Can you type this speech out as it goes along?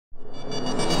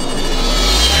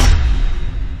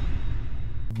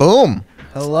Boom.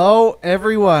 Hello,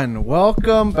 everyone.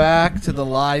 Welcome back to the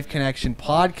Live Connection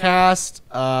podcast.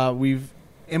 We've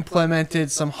implemented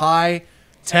some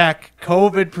high-tech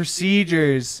COVID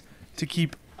procedures to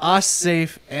keep us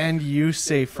safe and you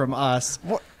safe from us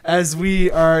as we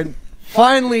are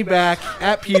finally back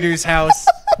at Peter's house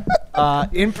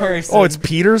in person. Oh, it's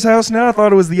Peter's house now? I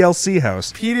thought it was the LC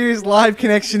house. Peter's Live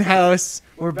Connection house.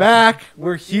 We're back.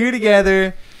 We're here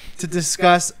together to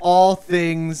discuss all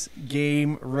things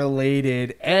game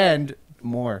related and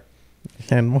more.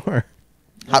 And more.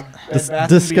 Bed Bath and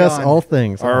Discuss Beyond. all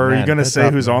things. Are you going to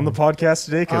say who's on the podcast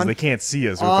today? Because On- they can't see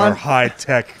us with on- our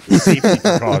high-tech safety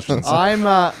precautions. I'm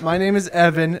my name is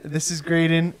Evan. This is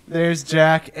Graydon. There's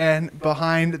Jack, and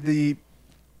behind the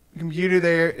computer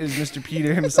there is Mr.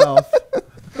 Peter himself.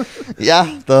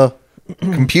 Yeah, the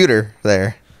computer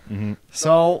there.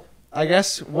 So I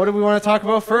guess what do we want to talk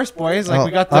about first, boys? Like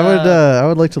we got the. I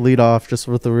would like to lead off just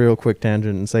with a real quick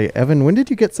tangent and say, Evan, when did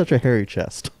you get such a hairy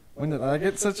chest? When did I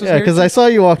get such a? Yeah, because I saw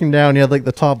you walking down. You had like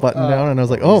the top button down, and I was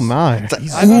like, oh my. I've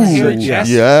had a hairy chest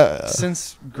Yeah.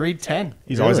 since grade 10.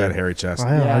 He's always Really? had a hairy chest.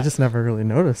 Wow, Yeah. I just never really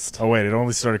noticed. Oh, wait, it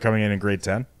only started coming in grade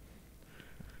 10?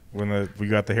 When we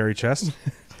got the hairy chest?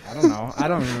 I don't know. I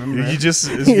don't remember. You just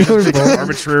You were pick an born.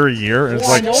 arbitrary year, and it's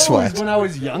Well, I like, know it was sweat. when I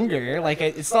was younger. Like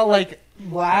it's not like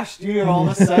last year all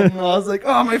of a sudden I was like,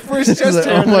 oh, my first chest like,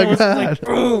 hair. oh and my it was God. like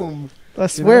boom. I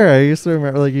swear, I used to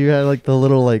remember like you had like the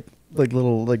little like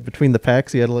between the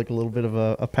pecs, you had like a little bit of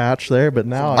a patch there, but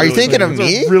now Are you thinking of it's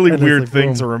me? a really And it's weird like, thing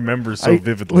boom. to remember so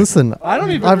vividly. Listen, I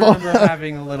don't even I've al- remember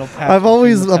having a little patch. I've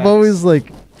always between the I've always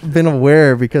like been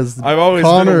aware because I've always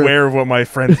Connor, been aware of what my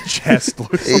friend's chest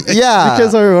looks like. Yeah.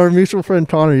 because our mutual friend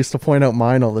Connor used to point out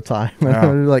mine all the time. And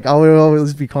Yeah. like I would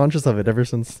always be conscious of it ever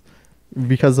since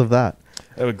because of that.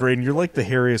 Graydon, you're like the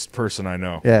hairiest person I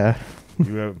know. Yeah.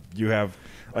 You have,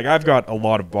 like, I've got a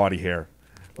lot of body hair.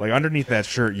 Like, underneath that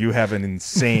shirt, you have an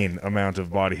insane amount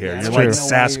of body hair. Yeah, You're I like don't know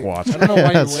why you're- Sasquatch. I don't know why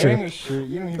you're That's wearing true. a shirt.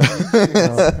 You don't even need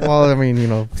to. Well, I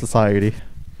mean, society.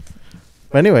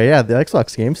 But anyway, yeah, the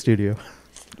Xbox Game Studio.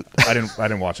 I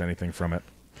didn't watch anything from it.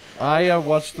 I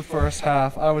watched the first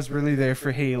half. I was really there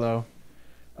for Halo.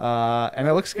 And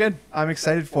it looks good. I'm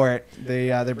excited for it.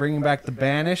 They're bringing back the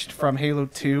Banished from Halo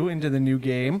 2 into the new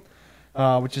game,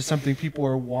 which is something people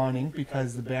are wanting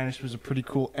because the Banished was a pretty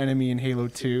cool enemy in Halo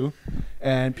 2,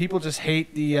 and people just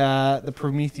hate the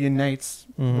Promethean Knights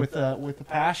with a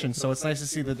passion. So it's nice to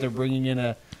see that they're bringing in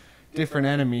a different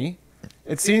enemy.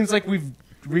 It seems like we've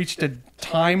reached a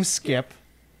time skip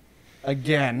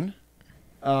again.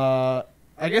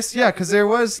 I guess, yeah, because there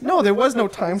was no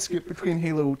time skip between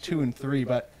Halo 2 and 3,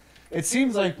 but it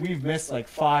seems like we've missed like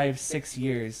 5-6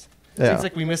 years. It Yeah. seems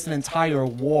like we missed an entire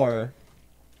war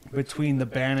between the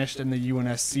Banished and the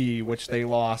UNSC, which they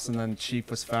lost, and then Chief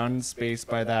was found in space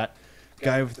by that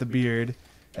guy with the beard,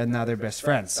 and now they're best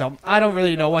friends. So I don't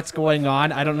really know what's going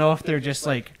on. I don't know if they're just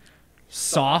like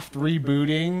soft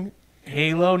rebooting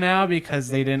Halo now because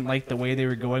they didn't like the way they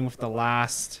were going with the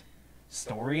last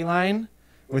storyline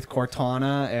with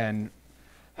Cortana and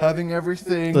having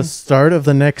everything. The start of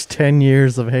the next 10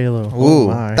 years of Halo. Ooh,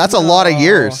 my. that's a lot of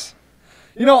years.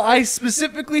 You know, I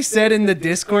specifically said in the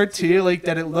Discord too, like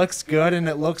that it looks good and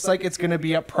it looks like it's gonna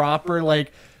be a proper,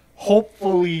 like,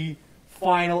 hopefully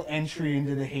final entry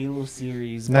into the Halo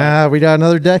series. but- Nah, we got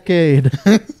another decade.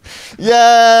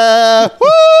 Yeah.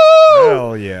 Woo!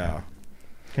 Hell yeah.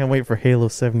 Can't wait for Halo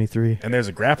 73. And there's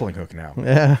a grappling hook now.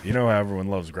 Yeah. You know how everyone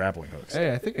loves grappling hooks.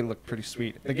 Hey, I think it looked pretty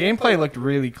sweet. The gameplay looked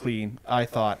really clean. I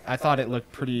thought it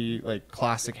looked pretty like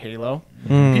classic Halo.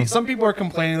 Some people are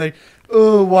complaining like,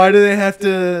 "Oh, why do they have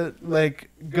to like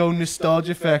go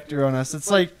nostalgia factor on us?"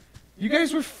 It's like you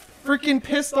guys were freaking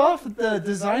pissed off that the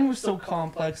design was so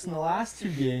complex in the last two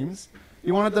games.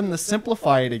 You wanted them to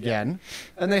simplify it again,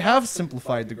 and they have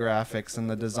simplified the graphics and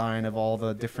the design of all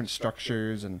the different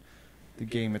structures and the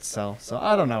game itself. So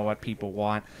I don't know what people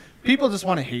want. People just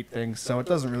want to hate things, so it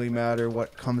doesn't really matter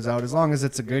what comes out as long as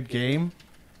it's a good game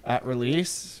at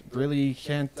release. Really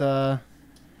can't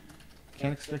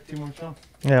expect too much else.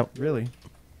 Yeah. Really.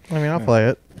 I mean, I'll play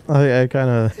it. I kind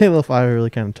of Halo 5 really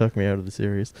kind of took me out of the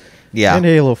series. Yeah. And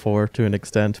Halo 4 to an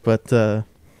extent, but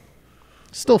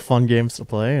still fun games to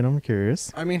play, and I'm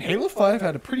curious. I mean, Halo 5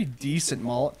 had a pretty decent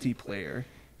multiplayer.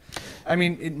 I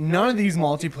mean, none of these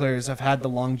multiplayers have had the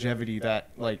longevity that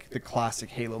like the classic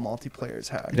Halo multiplayers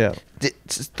had. Yeah.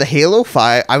 The Halo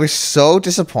 5, I was so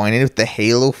disappointed with the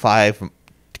Halo 5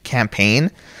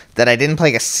 campaign that I didn't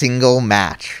play a single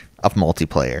match of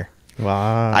multiplayer.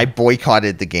 Wow. I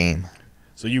boycotted the game.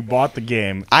 So you bought the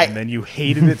game, I- and then you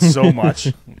hated it so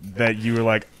much that you were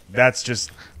like, that's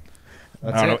just...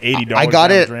 That's I don't know, it. $80. I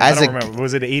got it I as don't a- remember.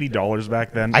 Was it $80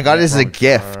 back then? I got it as a Probably.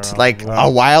 gift, like wow.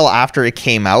 a while after it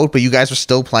came out, but you guys were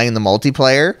still playing the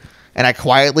multiplayer, and I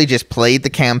quietly just played the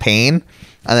campaign,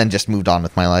 and then just moved on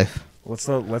with my life. Let's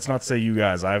not say you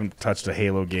guys. I haven't touched a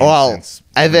Halo game Well, since.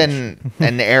 Evan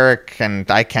and Eric and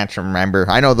I can't remember.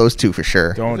 I know those two for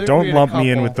sure. Don't There'd don't be a lump me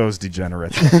in couple. with those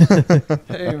degenerates.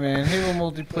 Hey man, Halo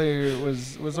multiplayer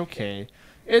was okay.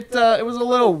 It was a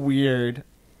little weird,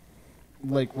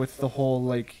 like with the whole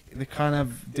like they kind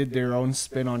of did their own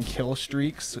spin on kill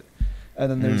streaks,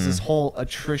 and then there's this whole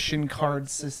attrition card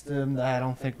system that I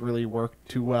don't think really worked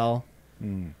too well.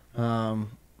 I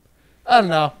don't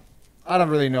know. I don't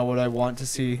really know what I want to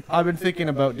see. I've been thinking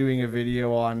about doing a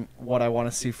video on what I want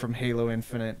to see from Halo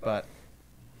Infinite, but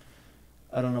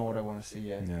I don't know what I want to see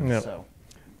yet. Yeah. Yep. So.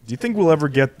 Do you think we'll ever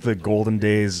get the golden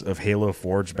days of Halo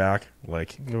Forge back?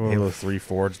 Like Oof. Halo 3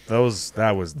 Forge? That was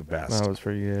the best. That was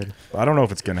pretty good. I don't know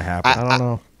if it's going to happen. I don't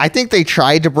know. I think they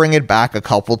tried to bring it back a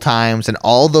couple times, and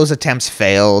all those attempts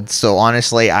failed. So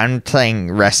honestly, I'm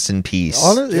saying rest in peace,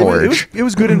 Honestly, Forge. It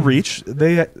was good in Reach.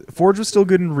 Forge was still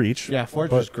good in Reach. Yeah, Forge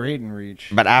but- was great in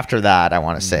Reach. But after that, I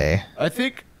want to say I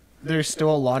think there's still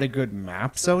a lot of good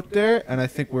maps out there, and I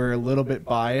think we're a little bit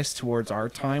biased towards our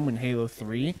time when Halo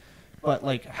 3. But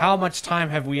like, how much time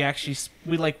have we actually?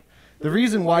 The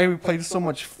reason why we played so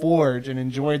much Forge and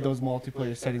enjoyed those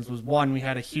multiplayer settings was one, we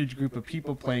had a huge group of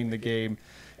people playing the game,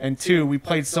 and two, we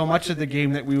played so much of the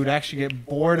game that we would actually get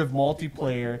bored of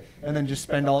multiplayer and then just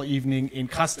spend all evening in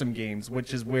custom games,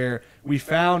 which is where we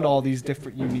found all these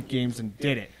different unique games and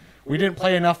did it. We didn't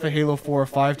play enough of Halo 4 or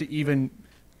 5 to even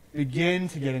begin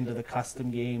to get into the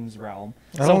custom games realm.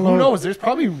 I So don't who know. knows? There's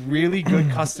probably really good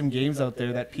custom games out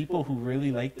there that people who really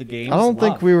like the games I don't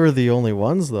think love. we were the only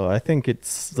ones though. I think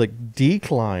it's like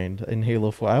declined in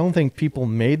Halo 4. I don't think people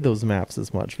made those maps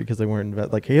as much because they weren't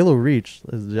like Halo Reach,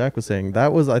 as Jack was saying.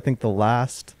 That was I think the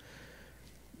last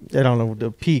I don't know,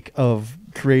 the peak of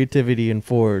creativity in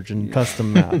Forge and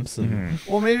custom maps and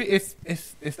Well, maybe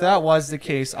if that was the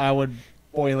case, I would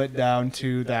boil it down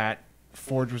to that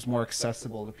Forge was more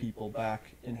accessible to people back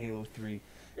in Halo 3.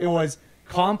 It was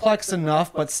complex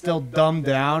enough, but still dumbed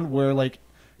down, where like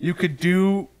you could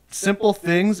do simple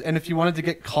things, and if you wanted to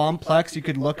get complex, you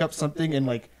could look up something and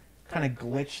like kind of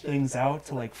glitch things out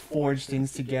to like forge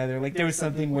things together. Like there was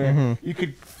something where you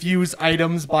could fuse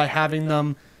items by having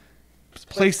them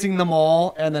placing them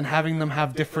all and then having them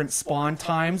have different spawn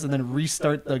times and then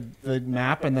restart the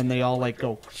map and then they all like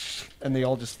go and they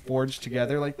all just forge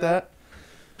together like that.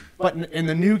 But in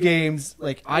the new games,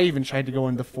 like I even tried to go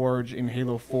into Forge in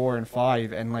Halo 4 and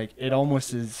 5 and like it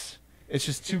almost is it's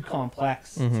just too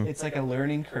complex. It's like a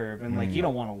learning curve and like you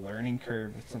don't want a learning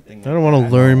curve with something. I don't want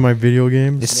to learn my video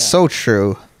games. it's Yeah. so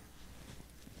true.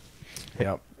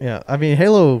 Yep. Yeah, I mean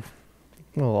Halo.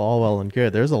 Well, all well and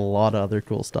good. There's a lot of other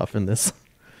cool stuff in this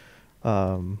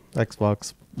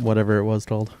Xbox, whatever it was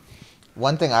called.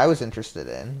 One thing I was interested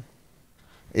in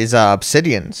is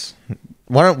Obsidian's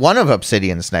one of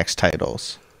Obsidian's next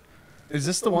titles. Is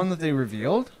this the one that they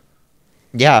revealed?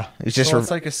 Yeah, it's just So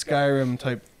it's like a Skyrim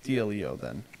type dealio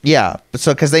then. yeah.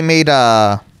 So because they made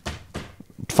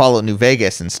Fallout New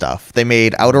Vegas and stuff. They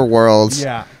made Outer Worlds.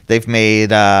 Yeah. They've made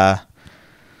They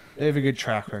have a good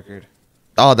track record.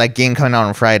 that game coming out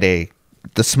on Friday,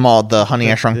 the Honey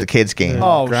I Shrunk the Kids game.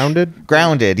 Oh, Grounded.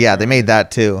 Grounded, yeah, they made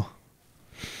that too.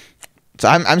 So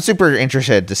I'm super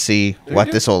interested to see They're what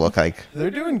good. this will look like.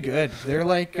 They're doing good. They're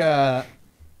like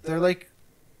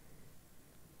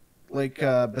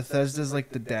Bethesda's like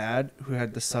the dad who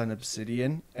had the son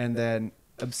Obsidian, and then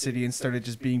Obsidian started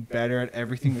just being better at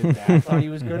everything the dad thought he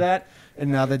was good at,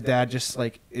 and now the dad just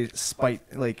hates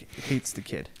the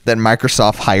kid. Then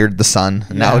Microsoft hired the son.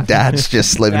 And Now Yeah. Dad's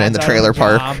just living in the Dad's trailer out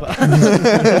park. Hate of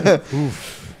a job.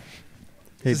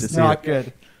 to It's see not it.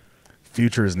 good.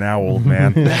 Future is now, old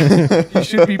man. You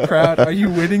should be proud. Are you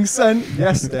winning, son?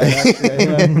 Yes, Dad. Actually,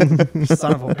 I am.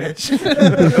 Son of a bitch.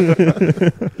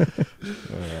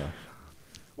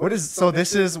 What is so?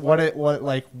 This is what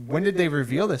like? When did they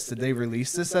reveal this? Did they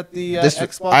release this at the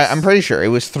Xbox? I'm pretty sure it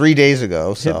was 3 days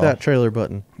ago. So Hit that trailer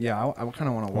button. Yeah, I kind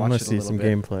of want to I want watch to it a see little some bit.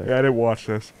 gameplay. Yeah, I didn't watch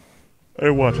this. I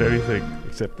didn't watch anything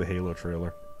except the Halo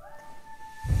trailer.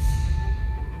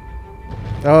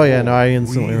 Oh yeah, no, I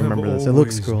instantly remember this. It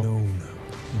looks cool.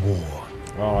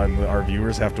 Oh, and our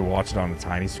viewers have to watch it on the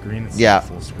tiny screen. It's Yeah. not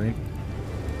full screen.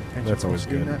 Can't That's you always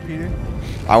screen good. that, Peter?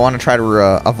 I want to try to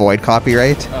avoid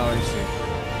copyright. Oh, I see.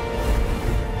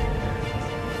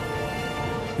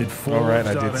 All right,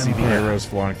 I did see the arrows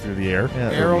flying through the air.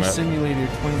 Yeah. Arrow From, Simulator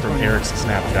from 2020. Eric's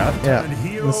Snapchat. Yeah,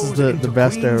 this is the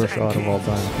best arrow shot of all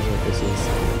time. Is what this is.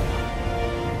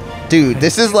 Dude,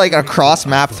 this is like a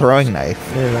cross-map throwing knife.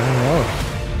 Yeah, I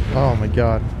don't know. Oh my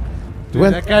god.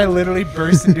 Dude, that guy literally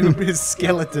burst into his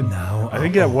skeleton. Now I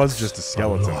think that was just a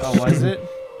skeleton. Oh, was it?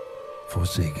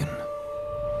 Forsaken.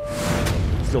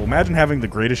 Still, imagine having the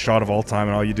greatest shot of all time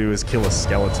and all you do is kill a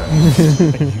skeleton.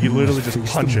 Like, you literally just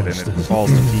punch it and it falls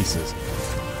to pieces.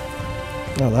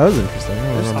 No, that was interesting.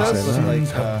 I This remember does saying look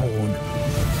that. like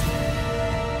Born.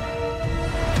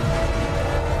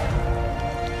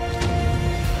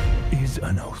 Is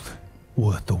an oath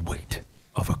worth the weight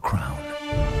of a crown?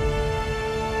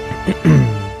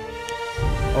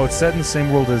 Oh, it's set in the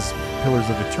same world as Pillars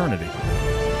of Eternity.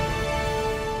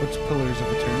 What's Pillars of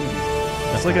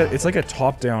Eternity? It's like a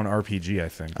top-down RPG, I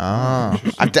think.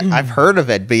 I've heard of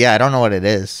it, but yeah, I don't know what it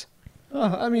is.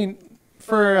 I mean,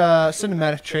 for a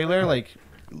cinematic trailer, like,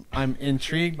 I'm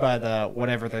intrigued by the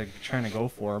whatever they're trying to go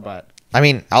for, but I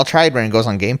mean, I'll try it when it goes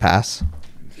on Game Pass.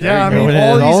 yeah, I There you mean, go.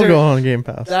 all It all these go are, on Game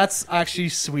Pass. that's actually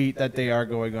sweet that they are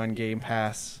going on Game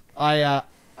Pass. I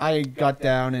got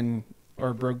down and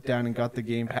or broke down and got the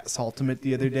Game Pass Ultimate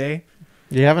the other day.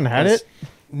 You haven't had it?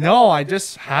 No, I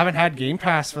just haven't had Game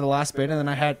Pass for the last bit, and then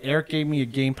I had Eric gave me a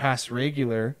Game Pass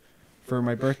regular for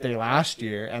my birthday last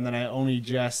year, and then I only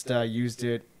just used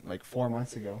it like 4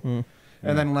 months ago.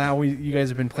 And then now you guys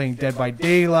have been playing Dead by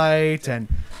Daylight, and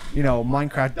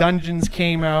Minecraft Dungeons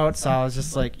came out, so I was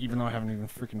just like, even though I haven't even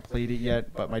freaking played it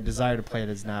yet, but my desire to play it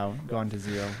is now gone to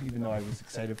zero, even though I was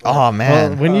excited for Oh it.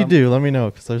 man. Well, when you do, let me know,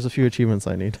 because there's a few achievements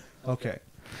I need. Okay.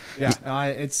 Yeah,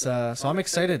 it's so I'm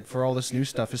excited for all this new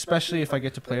stuff, especially if I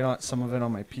get to play some of it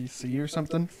on my PC or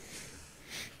something.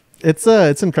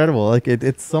 It's incredible. Like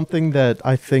it's something that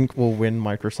I think will win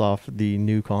Microsoft the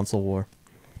new console war.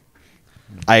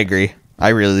 I agree. I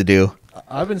really do.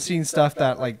 I've been seeing stuff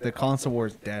that like the console war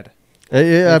is dead.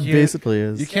 It Like, you- basically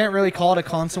is. You can't really call it a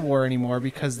console war anymore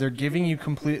because they're giving you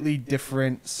completely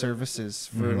different services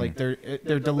for like they're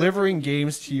delivering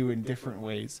games to you in different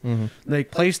ways.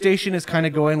 Like PlayStation is kind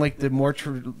of going like the more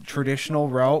traditional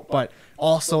route, but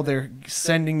also they're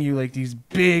sending you like these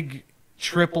big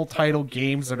triple title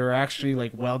games that are actually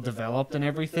like well developed and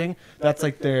everything. That's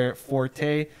like their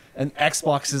forte. And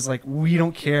Xbox is like, we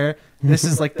don't care. This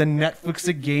is like the Netflix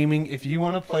of gaming. If you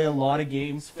want to play a lot of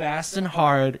games fast and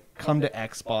hard, come to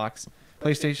Xbox.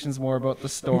 PlayStation's more about the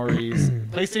stories.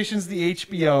 PlayStation's the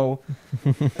HBO.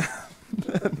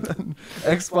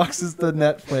 Xbox is the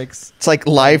Netflix. It's like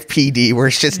live PD where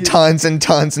it's just tons and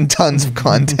tons and tons of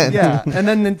content. Yeah, and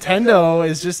then Nintendo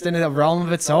is just in a realm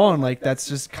of its own. Like that's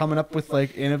just coming up with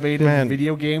like innovative Man.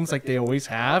 video games like they always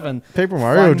have. And Paper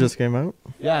Mario fun- just came out.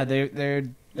 yeah, they're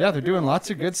doing lots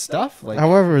of good stuff. Like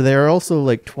However, they're also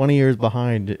like 20 years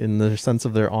behind in the sense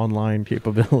of their online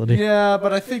capability. yeah,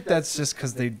 but I think that's just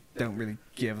because they don't really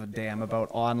give a damn about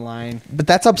online. But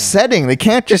that's upsetting. They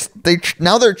can't just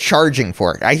now they're charging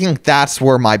for it. I think that's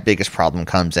where my biggest problem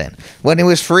comes in. When it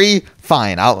was free,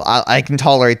 fine. I can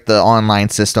tolerate the online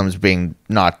systems being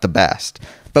not the best.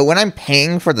 But when I'm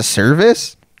paying for the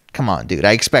service, come on, dude.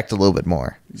 I expect a little bit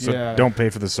more. So Yeah. don't pay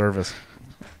for the service.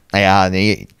 Yeah,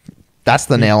 that's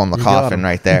the nail in the You got coffin 'em.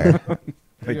 right there.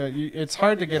 Yeah, it's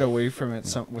hard to get away from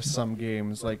it with some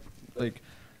games. Like,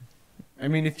 I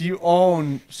mean, if you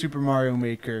own Super Mario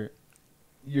Maker,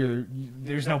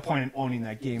 there's no point in owning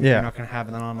that game. If Yeah. You're not going to have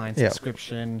an online Yeah.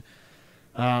 subscription.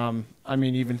 I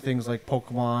mean, even things like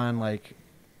Pokemon, like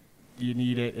you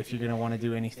need it if you're going to want to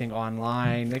do anything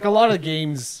online. Like a lot of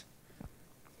games,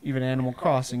 even Animal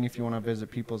Crossing, if you want to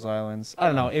visit people's islands. I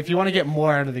don't know. If you want to get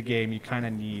more out of the game, you kind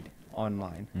of need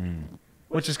online.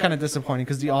 Which is kind of disappointing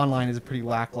because the online is pretty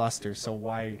lackluster. So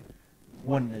why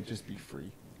wouldn't it just be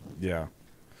free? Yeah.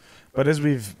 But as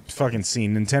we've fucking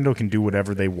seen, Nintendo can do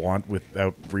whatever they want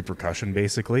without repercussion,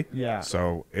 basically. Yeah.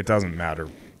 So it doesn't matter.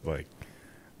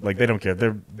 Like they don't care.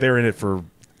 They're in it for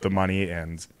the money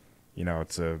and,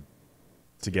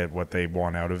 to get what they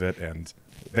want out of it, and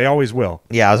they always will.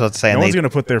 Yeah, I was about to say. No and one's they- gonna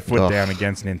put their foot Ugh. down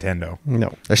against Nintendo.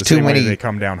 No. There's The too same way many. they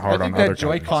come down I hard on think other that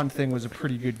Joy-Con companies. thing was a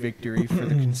pretty good victory for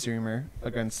the consumer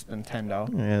against Nintendo.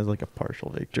 Yeah, it's like a partial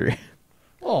victory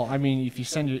Well, I mean, if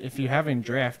you have in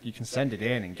draft, you can send it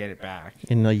in and get it back.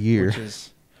 in a year. Which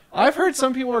is, I've heard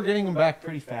some people are getting them back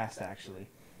pretty fast. Actually,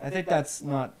 I think that's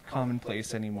not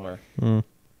commonplace anymore.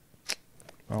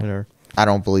 Whatever. I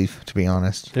don't believe, to be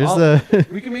honest. There's I'll- a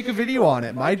We can make a video on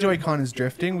it. My Joy-Con is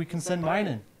drifting. We can send mine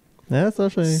in. yeah, that's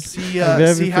actually See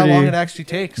that'd be see how long pretty- it actually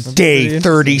takes. Day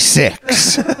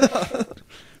 36.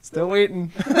 Still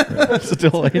waiting.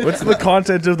 still like, What's the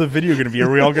content of the video going to be?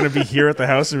 Are we all going to be here at the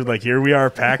house and we're like, here we are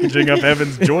packaging up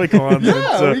Evan's Joy-Cons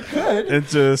Yeah, we could.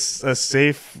 into a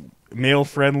safe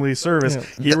male-friendly service.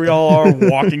 Yeah. Here we all are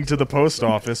walking to the post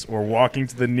office or walking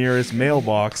to the nearest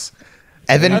mailbox.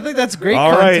 Evan, I think that's great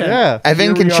All right. content. Yeah. Evan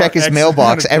Here can we check are, his X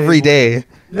mailbox amount of every days day,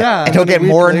 Yeah. and he'll get A week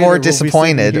more and more later, we'll be sitting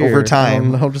disappointed here, over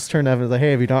time. and I'll just turn to Evan and say,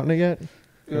 "Hey, have you gotten it yet?"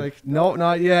 You're like, no,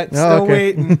 not yet. Oh, Still okay.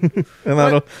 waiting. And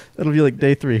that'll be like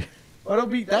day 3. But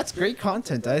that's great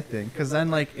content, I think. Because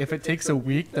then, like, if it takes a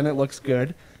week, then it looks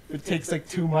good. If it takes like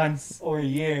 2 months or a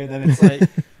year, then it's like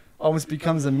almost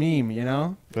becomes a meme, you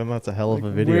know? Then that's a hell of a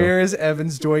Like, video. where is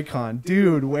Evan's Joy-Con?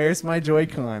 Dude, where's my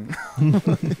Joy-Con?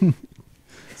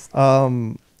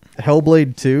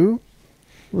 Hellblade 2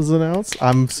 was announced.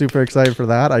 I'm super excited for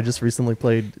that. I just recently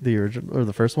played the original or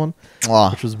the first one,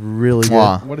 Mwah. which was really good.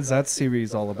 Mwah. What is that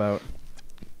series all about?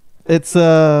 It's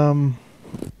man,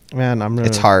 I'm gonna.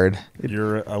 It's hard.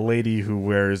 You're a lady who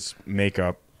wears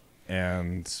makeup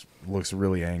and looks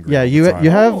really angry. Yeah, all the you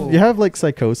time. you have like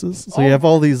psychosis. So you have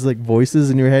all these like voices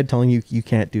in your head telling you you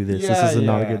can't do this. Yeah, This is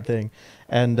not a yeah. good thing,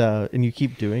 and you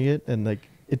keep doing it, and like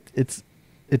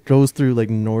it goes through like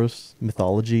Norse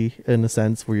mythology in a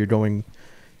sense where you're going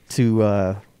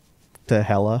to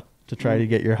Hela to try to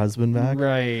get your husband back.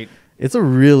 Right. It's a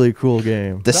really cool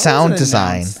game. The That sound wasn't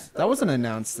design. announced- That wasn't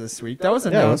announced this week. That was it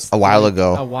was announced a while like,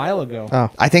 ago. A while ago.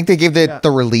 Oh, I think they gave it Yeah. the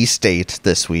release date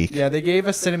this week. Yeah, they gave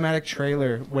a cinematic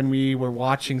trailer when we were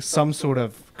watching some sort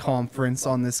of conference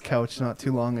on this couch not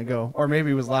too long ago. Or maybe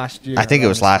it was last year. I think it around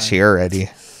was this last time. year already.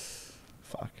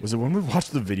 Fuck. Was it when we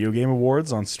watched the video game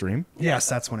awards on stream? Yes,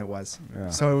 that's when it was.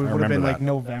 Yeah, So it I would have remember been like that.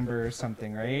 November or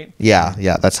something, right? Yeah,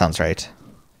 that sounds right.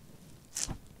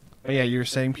 But yeah, you were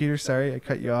saying, Peter, sorry, I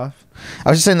cut you off. I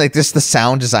was just saying, like, the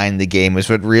sound design in the game is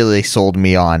what really sold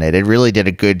me on it. It really did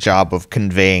a good job of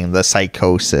conveying the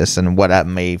psychosis and what that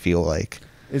may feel like.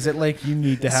 Is it like you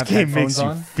need to This have game headphones makes you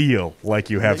on? feel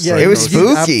like you have. yeah, It was psychosis.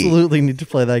 you spooky. absolutely need to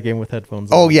play that game with headphones.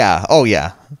 Oh on. yeah, oh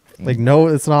yeah. Like no,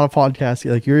 it's not a podcast.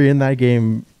 Like you're in that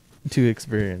game to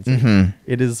experience. it. hmm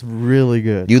It is really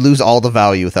good. You lose all the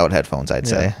value without headphones, I'd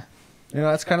say. Yeah. You know,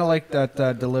 it's kind of like that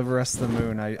Deliver Us the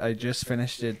Moon. I just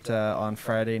finished it on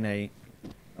Friday night,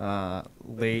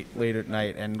 late at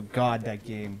night, and God, that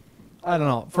game. I don't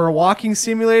know. For a walking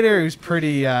simulator, it was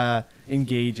pretty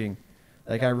engaging.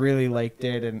 Like, I really liked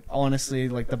it, and honestly,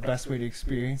 like, the best way to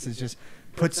experience is just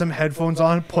put some headphones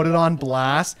on, put it on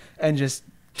blast, and just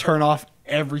turn off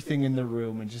everything in the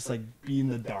room and just, like, be in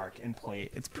the dark and play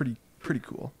it. It's pretty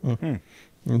cool.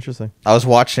 Interesting. I was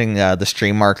watching the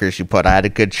stream markers you put. I had a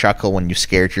good chuckle when you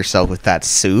scared yourself with that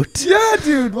suit. Yeah,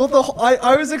 dude. Well,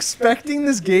 I was expecting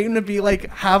this game to be like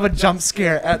have a jump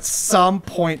scare at some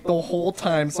point the whole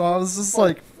time, so I was just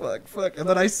like, fuck, and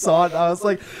then I saw it, and I was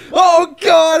like, oh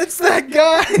god, it's that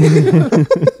guy.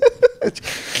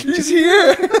 He's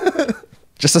here.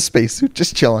 Just a spacesuit,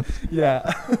 just chilling.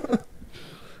 Yeah.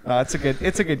 It's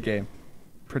a good game.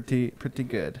 Pretty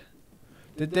good.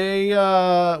 Did they?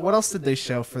 What else did they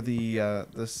show for the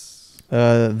this?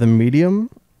 The Medium,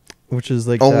 which is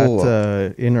like Oh.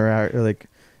 that interact like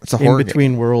It's a in horror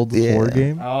between worlds Yeah. horror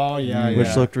game, Oh yeah,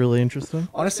 which looked really interesting.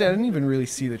 Honestly, I didn't even really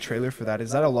see the trailer for that.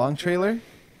 Is that a long trailer?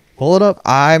 Pull it up.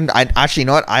 I actually, you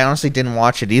know what? I honestly didn't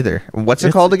watch it either. What's it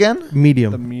It's- called again? The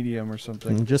Medium. Medium or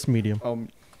something. Just Medium. Oh,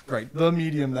 right. The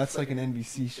Medium. That's like an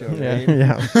NBC show, right?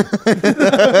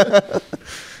 Yeah.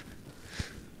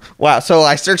 Wow. So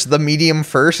I searched the medium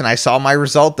first, and I saw my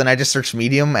result. Then I just searched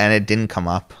medium, and it didn't come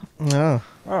up. Oh.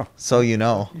 Oh, So you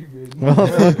know. Well,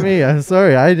 fuck me. I'm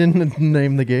sorry. I didn't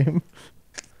name the game.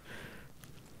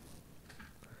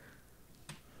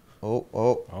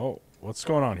 oh, what's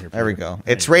going on here? There we Peter? go.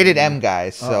 It's rated M,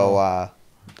 guys. So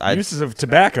I Uses of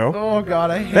tobacco. Oh god,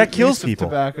 I hate That kills use of people.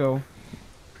 Tobacco.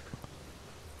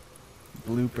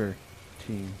 Blooper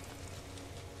team.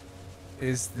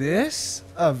 Is this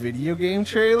a video game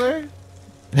trailer?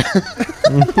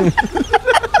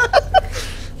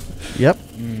 Yep.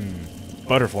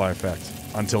 Butterfly Effect.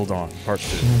 Until Dawn, Part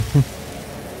 2.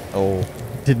 oh.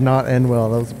 Did not end well.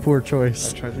 That was a poor I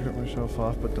choice. tried to cut myself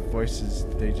off, but the voices,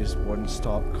 they just wouldn't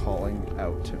stop calling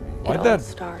out to me. Why'd all that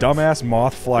starts dumbass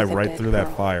moth fly with a right dead through that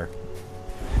girl. fire?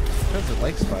 Because it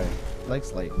likes fire.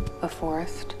 Likes light. A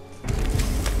forest.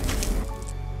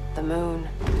 The moon.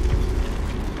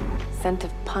 Scent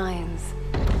of pines.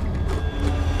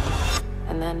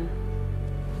 And then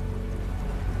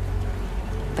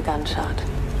the gunshot.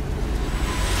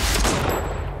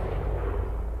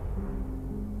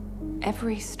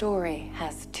 Every story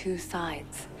has two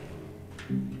sides.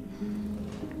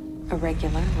 A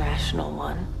regular, rational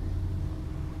one,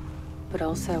 but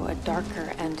also a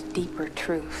darker and deeper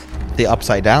truth, The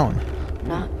upside down.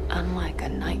 not unlike a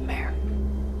nightmare.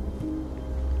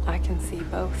 I can see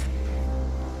both.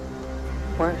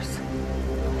 worse,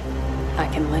 I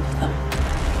can link them.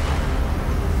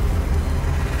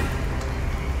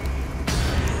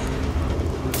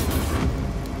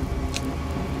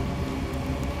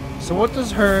 So what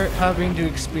does her having to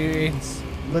experience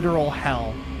literal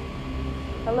hell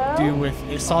do with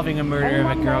solving a murder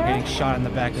of a girl getting shot in the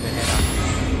back of the head?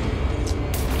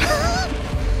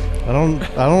 I don't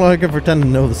know. I can pretend to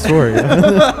know the story.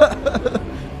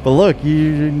 But look,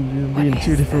 you're in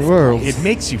two different worlds. It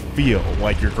makes you feel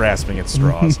like you're grasping at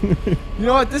straws. You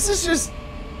know what? This is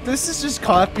just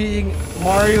copying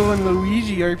Mario and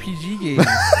Luigi RPG games.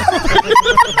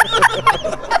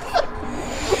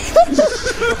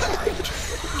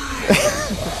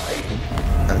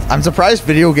 I'm surprised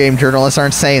video game journalists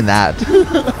aren't saying that.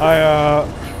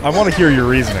 I want to hear your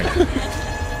reasoning.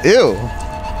 Ew.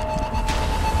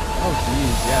 Oh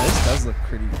jeez, yeah, this does look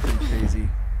pretty crazy.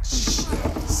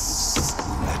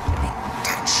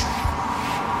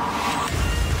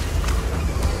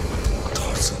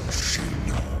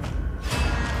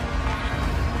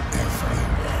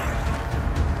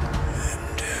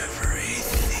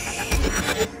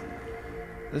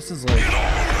 This is like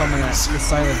coming at the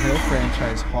Silent Hill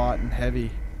franchise hot and heavy.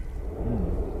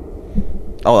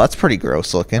 Oh, that's pretty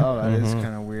gross looking. Oh, that is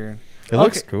kind of weird. It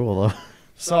looks cool though.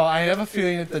 So I have a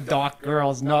feeling that the Doc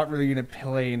girl is not really going to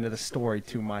play into the story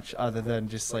too much, other than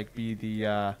just like be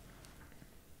the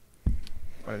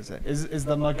what is it? Is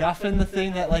the MacGuffin the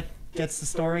thing that like gets the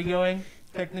story going?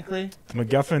 Technically,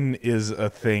 MacGuffin is a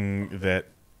thing that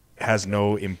has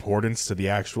no importance to the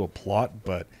actual plot,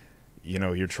 but you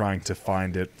know you're trying to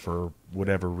find it for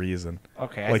whatever reason.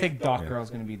 okay. I Like- think Doc yeah. Girl's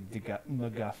going to be the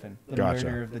MacGuffin, the Gotcha.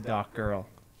 murder of the Doc Girl.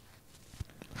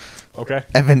 Okay.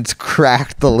 Evan's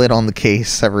cracked the lid on the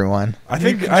case, everyone. I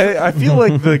think I feel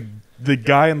like the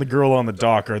guy and the girl on the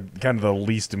dock are kind of the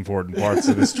least important parts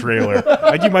of this trailer.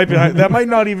 Like you might be that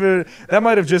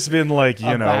might have just been like, you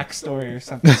A know, backstory or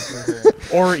something for her.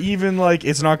 or even like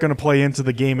it's not going to play into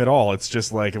the game at all. It's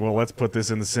just like, well, let's put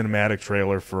this in the cinematic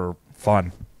trailer for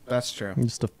fun. That's true.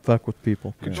 Just to fuck with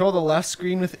people. Control the left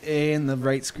screen with A and the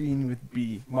right screen with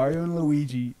B. Mario and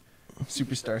Luigi,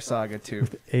 Superstar Saga 2.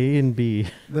 A and B.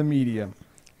 The medium.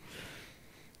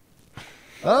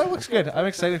 Oh, that looks good. I'm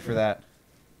excited for that.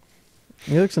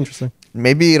 It looks interesting.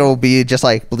 Maybe it'll be just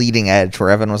like Bleeding Edge, where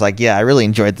Evan was like, "Yeah, I really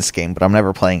enjoyed this game, but I'm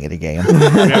never playing it again."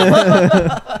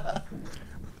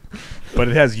 But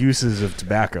it has uses of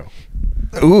tobacco.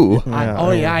 Ooh.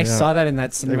 I saw that in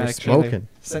that They were cinematic trailer. smoking.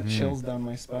 Sent chills down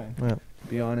my spine. Yeah. To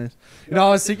be honest, you know, I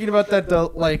was thinking about that.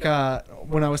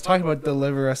 When I was talking about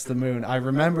Deliver Us the Moon, I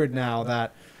remembered now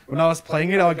that when I was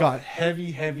playing it, I got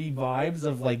heavy vibes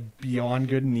of like Beyond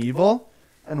Good and Evil,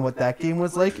 and what that game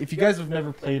was like. If you guys have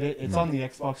never played it, it's on the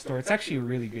Xbox store. It's actually a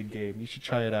really good game. You should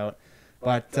try it out.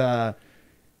 But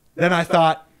then I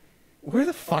thought, where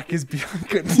the fuck is Beyond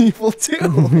Good and Evil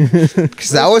 2?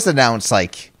 Because that was announced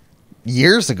like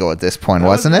years ago at this point,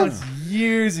 wasn't it?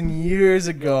 Years and years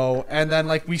ago, and then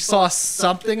like we saw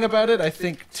something about it. I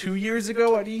think 2 years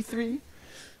ago at E3,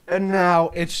 and now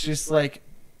it's just like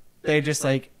they just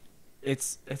like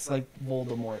it's like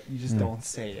Voldemort. You just don't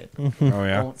say it. Oh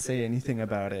yeah. Don't say anything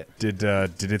about it. Did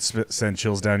it send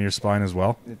chills down your spine as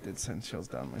well? It did send chills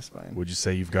down my spine. Would you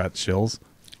say you've got chills?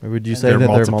 Or would you say They're that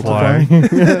multiplying. they're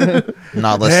multiplying?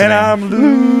 Not listening. And I'm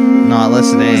losing Not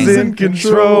listening.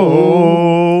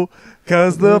 control,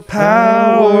 'cause the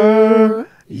power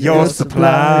you're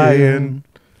supplying,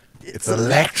 it's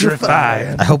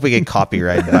electrifying. I hope we get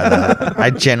copyrighted by that. I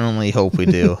genuinely hope we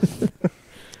do.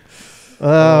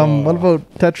 What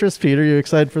about Tetris, Peter? You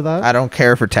excited for that? I don't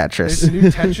care for There's a Tetris. new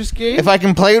Tetris game. If I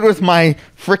can play it with my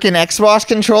freaking Xbox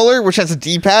controller, which has a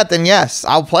D-pad, then yes,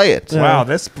 I'll play it. Wow,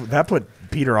 that put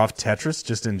Peter off Tetris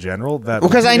just in general. That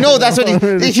Because I know that's what he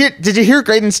did. You hear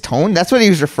Graydon's tone? That's what he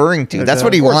was referring to. That's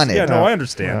what he Of course, wanted. Yeah, no, I Yeah,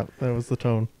 understand. that was the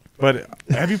tone. But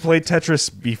have you played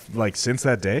Tetris since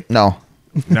that day? No,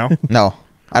 No. no,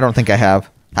 I don't think I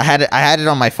have. I had it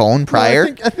on my phone prior.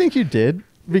 No, I think you did.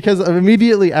 Because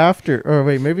immediately after, or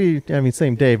wait, maybe,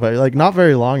 same day, but like not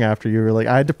very long after, you were like,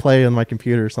 I had to play on my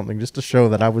computer or something just to show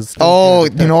that I was still Oh,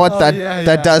 good at you know what? Oh, That yeah,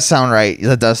 that yeah. does sound right.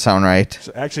 That does sound right.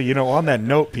 So actually, on that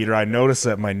note, Peter, I noticed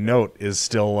that my note is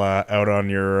still out on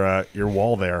your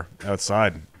wall there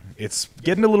outside. It's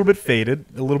getting a little bit faded,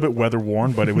 a little bit weather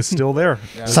worn, but it was still there.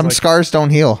 It was Some like scars don't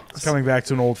heal. coming back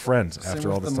to an old friend Same after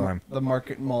all with this time. the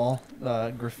Market Mall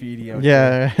graffiti. Out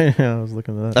there. Yeah, I was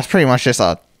looking at that. That's pretty much just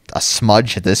a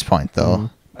smudge at this point, though.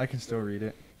 I can still read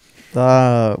it.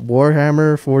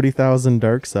 Warhammer 40,000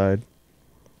 Dark Side.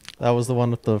 That was the one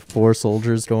with the 4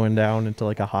 soldiers going down into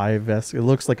like a hive vest. It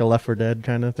looks like a Left 4 Dead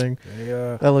kind of thing.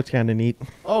 Yeah. That looked kind of neat.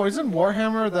 Oh, isn't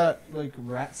Warhammer that like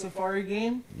rat safari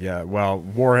game? Yeah. Well,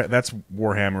 that's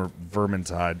Warhammer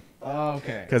Vermintide Oh,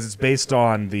 okay. because it's based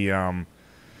on the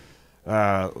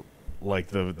like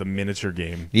the miniature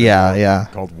game. Yeah.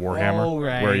 Called Warhammer, Oh,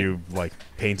 right. where you like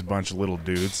paint a bunch of little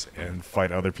dudes and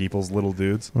fight other people's little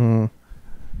dudes.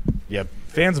 Yeah,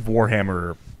 fans of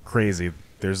Warhammer are crazy.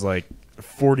 There's like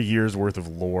 40 years worth of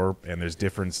lore, and there's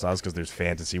different styles because there's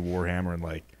fantasy Warhammer and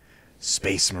like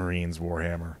Space Marines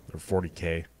Warhammer, or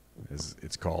 40K, as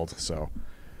it's called. So,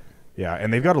 yeah,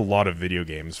 and they've got a lot of video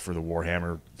games for the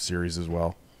Warhammer series as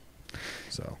well.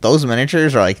 So, Those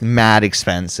miniatures are like mad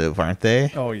expensive, aren't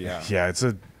they? Oh yeah. yeah, it's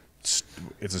a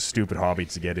stupid hobby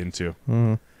to get into.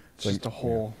 It's just a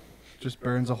hole. Just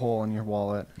burns a hole in your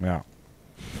wallet. Yeah,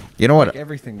 You know what? Like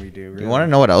everything we do. Really. You want to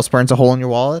know what else burns a hole in your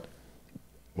wallet?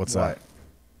 what's What? that?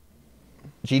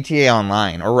 GTA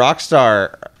Online or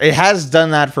Rockstar. It has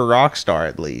done that for Rockstar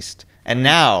at least, and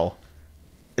now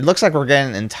it looks like we're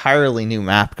getting an entirely new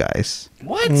map, guys.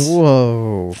 What?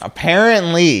 Whoa.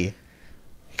 Apparently,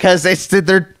 because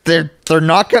they're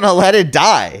not gonna let it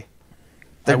die.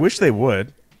 I wish they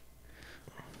would.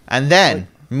 And then,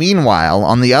 meanwhile,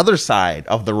 on the other side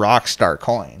of the Rockstar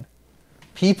coin,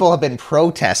 people have been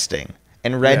protesting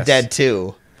in Red Yes. Dead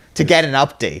 2 to get an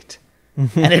update.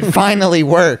 And it finally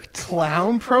worked.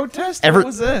 Clown protest? Every- what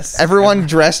was this? Everyone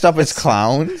dressed up as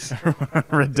clowns.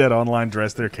 Red Dead Online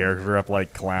dressed their character up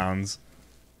like clowns.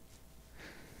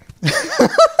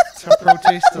 to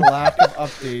protest the lack of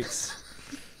updates.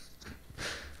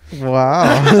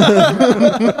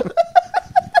 Wow.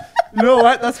 You know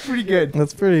what? That's pretty good.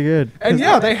 That's pretty good. And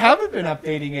yeah, they haven't been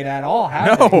updating it at all,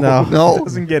 have No, they? No. No. It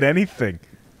doesn't get anything.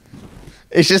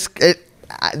 It's just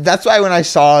that's why when I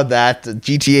saw that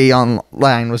GTA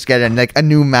Online was getting like a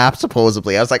new map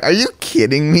supposedly, I was like, "Are you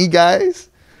kidding me, guys?"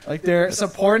 Like they're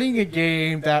supporting a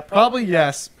game that probably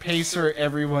pays for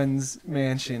everyone's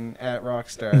mansion at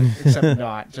Rockstar, except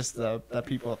not just the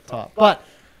people up top. But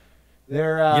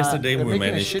they're Yesterday they're we making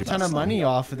a managed shit to ton pass of on. money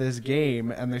off of this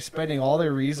game, and they're spending all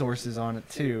their resources on it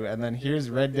too. And then here's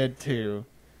Red Dead 2.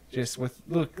 Just with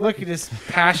look at this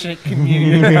passionate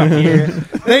community here.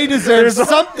 They deserve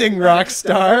something,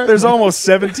 Rockstar. There's almost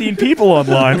 17 people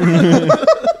online.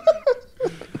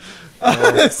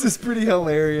 This is pretty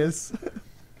hilarious.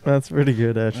 That's pretty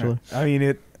good, actually. I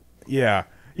mean, yeah.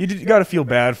 You got to feel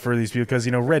bad for these people because,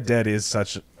 Red Dead is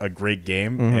such a great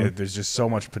game. And there's just so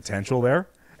much potential there.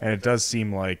 And it does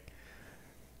seem like,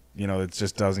 it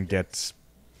just doesn't get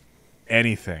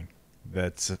anything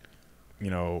that's,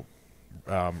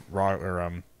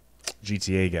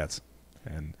 GTA gets.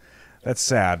 And that's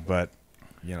sad, but,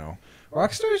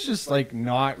 Rockstar is just like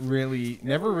never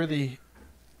really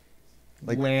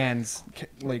lands,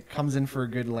 comes in for a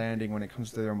good landing when it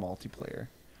comes to their multiplayer.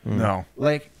 no.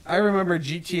 Like I remember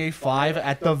GTA 5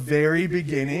 at the very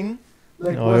beginning,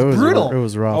 No, was brutal. It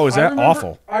was rough. Oh, is I that remember-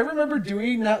 awful? I remember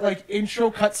doing that intro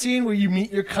cutscene where you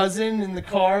meet your cousin in the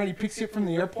car and he picks you up from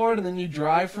the airport and then you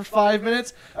drive for 5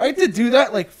 minutes. I had to do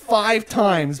that 5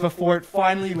 times before it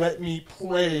finally let me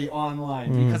play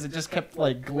online because it just kept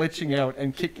glitching out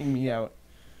and kicking me out.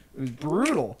 It was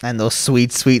brutal. And those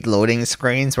sweet, sweet loading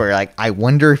screens where you're like, I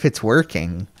wonder if it's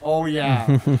working. Oh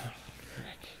yeah.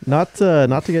 Not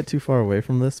to get too far away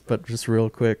from this, but just real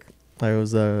quick, I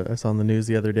saw on the news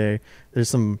the other day.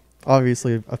 There's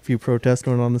obviously a few protests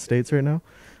going on in the States right now,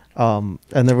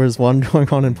 and there was one going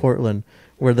on in Portland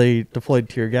where they deployed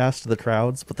tear gas to the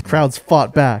crowds, but the crowds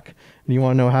fought back. And you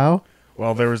want to know how?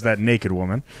 Well, there was that naked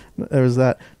woman.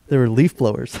 There were leaf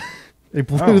blowers. They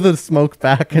blew the smoke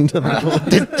back into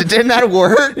the. Didn't that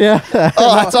work? Yeah.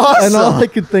 Oh, that's awesome. And all I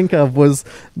could think of was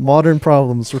modern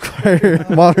problems require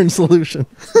modern solutions.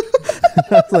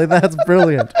 I was like, that's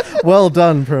brilliant. Well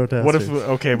done, protesters.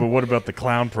 But what about the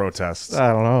clown protests?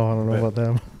 I don't know about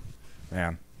them.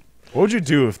 Man, what would you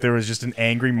do if there was just an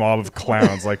angry mob of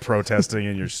clowns protesting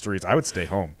in your streets? I would stay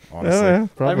home, honestly. Yeah,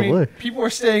 probably. I mean, people were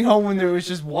staying home when there was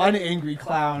just one angry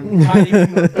clown hiding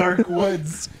in the dark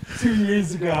woods 2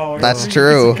 years ago. or That's 3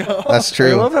 true. years ago. That's I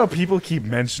true. love how people keep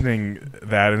mentioning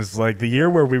that, and it's like the year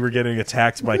where we were getting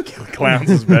attacked by clowns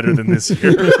is better than this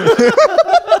year.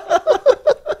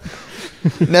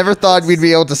 Never thought we'd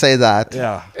be able to say that.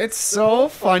 Yeah. It's so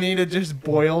funny to just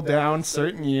boil down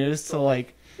certain years to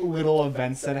little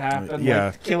events that happen. Yeah.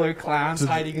 Like killer clowns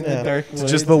hiding in the dark woods.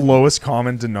 It's just the lowest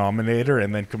common denominator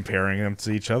and then comparing them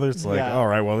to each other. It's like, Yeah. all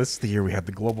right, well, this is the year we had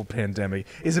the global pandemic.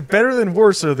 Is it better than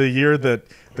worse or the year that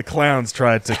the clowns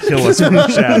tried to kill us from the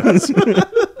shadows?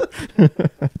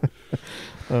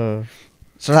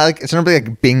 So it's gonna be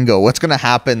like bingo. What's gonna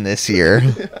happen this year?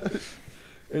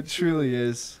 It truly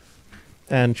is.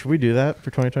 And should we do that for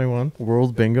 2021?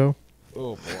 World Bingo?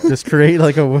 Oh boy. Just create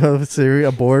like a series,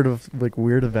 a board of like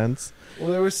weird events. Well,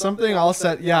 there was something else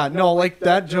that, like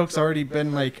that joke's already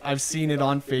been like, I've seen it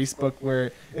on Facebook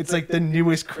where it's like the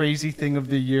newest crazy thing of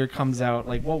the year comes out.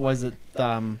 Like, what was it?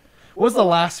 What was the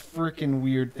last freaking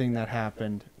weird thing that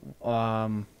happened?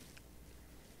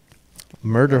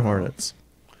 Murder hornets.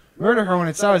 Murder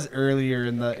Hornets, that was earlier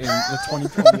in the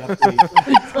 2020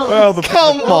 update. Well, Come That was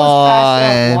passed on.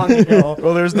 out long ago.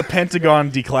 well, there's the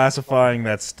Pentagon declassifying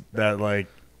that like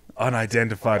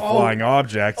unidentified flying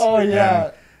object. Oh, yeah.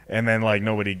 And then like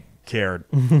nobody cared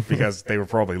because they were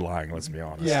probably lying. Let's be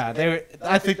honest. Yeah,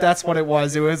 I think that's what it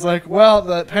was. It was like, well,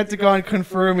 the Pentagon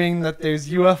confirming that there's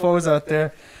UFOs out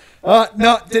there.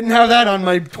 No, didn't have that on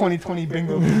my 2020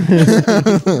 bingo.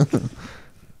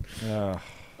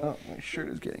 Oh, my shirt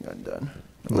is getting undone.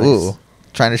 Ooh,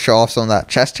 trying to show off some of that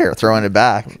chest hair, throwing it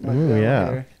back. My Ooh, down yeah.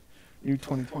 there. New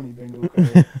 2020 bingo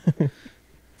card.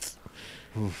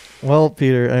 Well,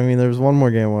 Peter, I mean, there's one more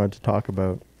game I wanted to talk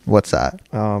about. What's that?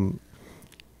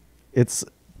 It's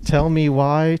Tell Me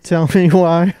Why, Tell Me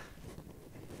Why.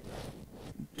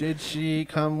 Did she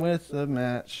come with a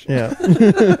match? Yeah.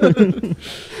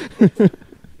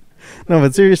 No,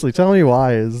 but seriously, Tell Me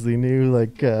Why is the new,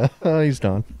 like, oh, he's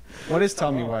done. What is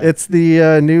Tell Me Why? It's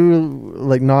the new,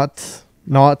 like,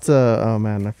 oh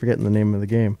man, I'm forgetting the name of the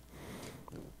game.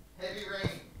 Heavy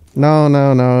Rain. No,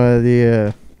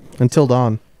 the, Until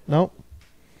Dawn. Nope.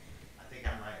 I think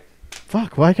I'm right.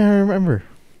 Fuck, why can't I remember?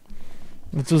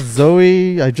 It's just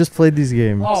Zoe. I just played these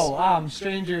games.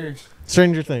 Stranger.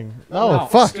 Stranger Thing. Oh, No,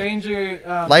 fuck. Stranger.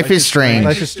 Life is Strange.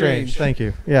 Life is Strange. Thank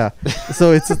you. Yeah.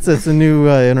 So it's a new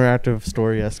interactive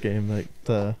story-esque game.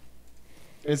 Like,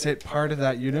 Is it part of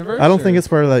that universe? I don't or- think it's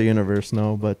part of that universe,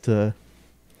 no. But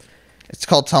It's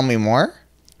called Tell Me More.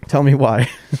 tell me why.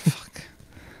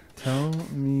 Tell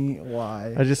me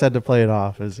why. I just had to play it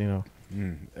off as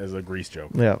As a grease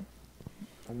joke. yeah.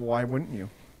 Why wouldn't you?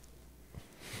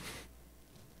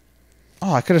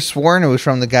 Oh, I could have sworn it was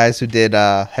from the guys who did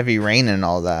Heavy Rain and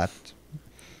all that.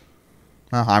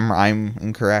 Oh, I'm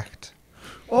incorrect.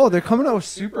 Oh, they're coming out with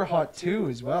Super Hot 2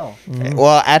 as well.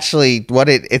 Well, actually,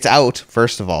 it's out.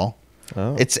 First of all,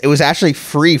 Oh. it was actually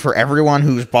free for everyone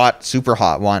who's bought Super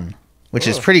Hot 1, which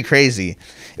is pretty crazy.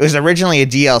 It was originally a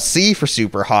DLC for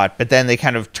Super Hot, but then they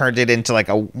kind of turned it into like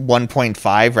a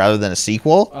 1.5 rather than a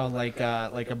sequel. Like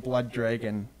a Blood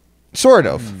Dragon, Sort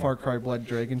of. Far Cry Blood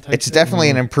Dragon type. It's thing. definitely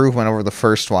an improvement over the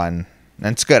first one, and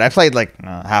it's good. I played like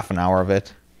half an hour of it.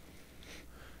 Do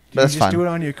But that's you just fun. do it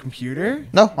on your computer?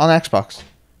 No, on Xbox.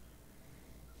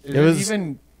 Is It it, was-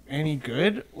 even any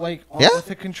good? Like Yeah. with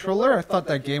a controller? I thought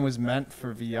that game was meant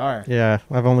for VR. Yeah,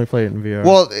 I've only played it in VR.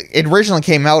 Well, it originally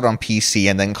came out on PC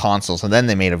and then consoles, and then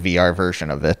they made a VR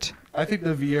version of it. I think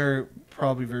the VR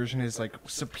probably version is like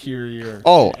superior.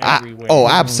 Oh, in every way.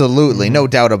 absolutely, no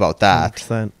doubt about that.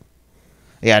 100%.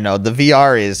 Yeah, no, the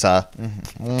VR is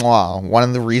one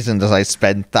of the reasons I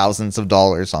spend thousands of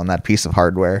dollars on that piece of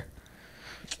hardware.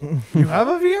 You have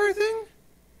a VR thing?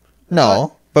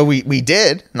 No, but we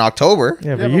did in October.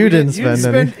 Yeah, but you didn't spend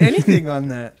any. anything on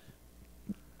that.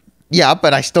 Yeah,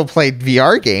 but I still played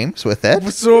VR games with it.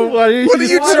 So what are you, What are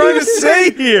you trying to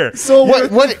say here? So What-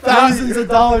 thousands of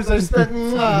dollars I spent?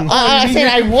 I said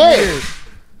I would.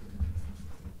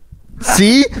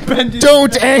 See?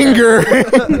 Don't anger.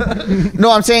 No,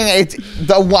 I'm saying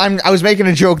I was making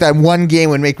a joke that one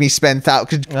game would make me spend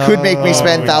could make me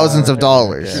spend thousands of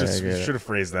dollars. Yeah, I get it. Should have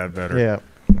phrased that better. Yeah.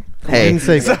 Hey, Didn't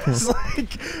say It's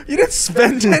like you didn't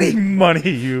spend any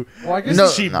money, you Well, I guess No,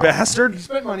 he cheap no. bastard.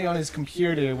 spent money on his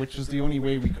computer, which was the only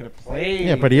way we could have played.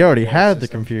 Yeah, but he already had the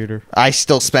system. computer. I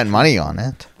still spent money on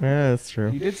it. Yeah, that's He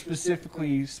true. did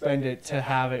specifically spend it to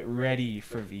have it ready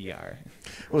for VR.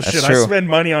 Well, That's shit, true. I spend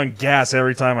money on gas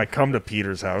every time I come to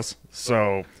Peter's house,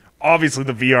 so obviously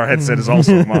the VR headset is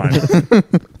also mine.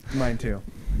 Mine too.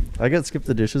 I get skip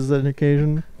the dishes on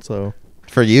occasion, so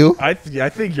For you, I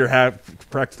think you're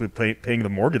practically paying the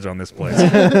mortgage on this place.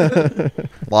 a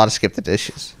lot of skip the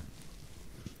dishes.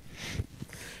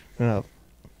 yeah,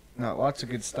 No, lots of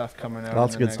good stuff coming out.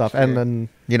 lots in of the good stuff. next And year. then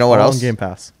You know what all on else? Game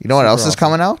Pass. You know what Super else is awesome.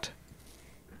 coming out?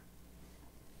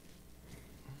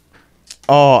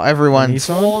 Oh, everyone's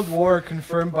Cold War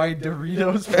confirmed by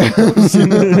Doritos.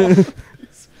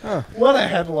 What a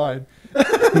headline!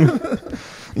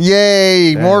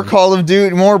 yay! Damn. More Call of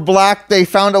Duty, more Black. They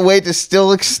found a way to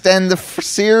still extend the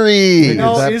series.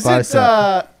 No. No, that is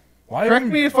bicep. Why correct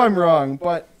me if I'm wrong,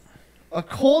 but a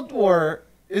Cold War,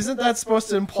 isn't that supposed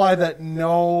to imply that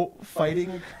no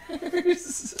fighting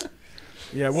occurs?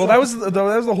 Yeah, well, that was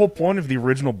the whole point of the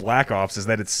original Black Ops, is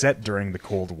that it's set during the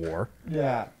Cold War,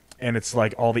 Yeah. and it's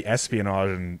like all the espionage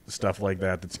and stuff like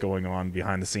that that's going on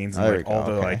behind the scenes, and There like we go, all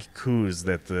the okay. like coups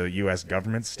that the U.S.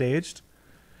 government staged.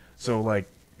 So like,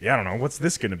 yeah, I don't know, what's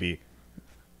this gonna be?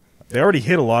 They already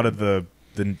hit a lot of the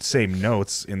same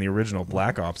notes in the original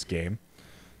Black Ops game.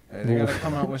 They gotta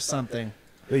come out with something.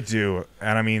 They do,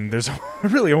 and I mean, there's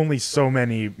really only so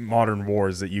many modern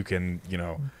wars that you can,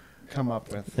 Come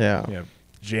up with. Yeah.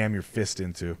 jam your fist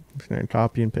into. And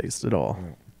copy and paste it all.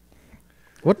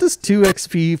 What does 2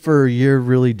 XP for a year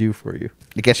really do for you?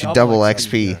 It gets you Double double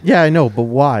XP, XP. Yeah, I know, but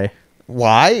why?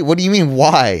 Why? What do you mean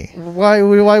why? Why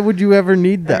would you ever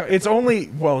need that? It's only,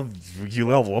 well, you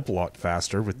level up a lot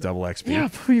faster with double XP. Yeah,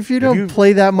 but if you don't you-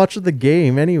 play that much of the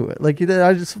game anyway, like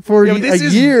I just for Yeah, a but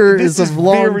this year this is a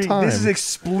long time. This is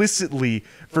explicitly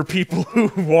for people who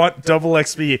want double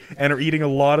XP and are eating a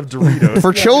lot of Doritos.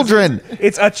 For children.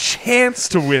 It's a chance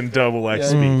to win double Yeah,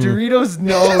 XP. Doritos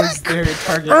knows their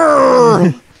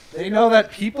target. They know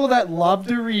that people that love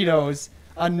Doritos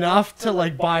enough to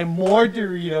like buy more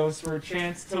Doritos for a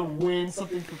chance to win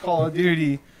something for Call of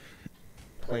Duty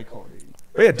play Call of Duty.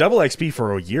 But yeah, double XP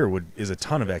for a year is a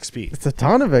ton of XP. It's a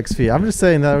ton of XP. I'm just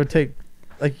saying that would take,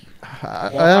 like, I I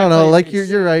don't know. play Like these-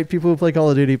 you're right. People who play Call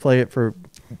of Duty play it for,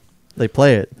 they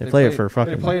play it. They play it for They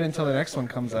fucking play it until the next one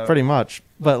comes out. pretty much.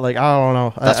 But like I don't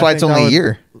know. That's I why it's think only a that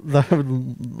year. That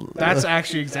would, That's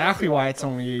actually exactly why it's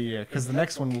only a year, because the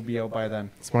next one will be out by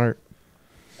then. smart.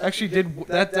 Actually, did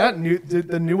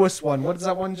the newest one? What is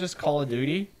that one? Just Call of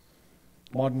Duty,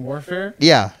 Modern Warfare.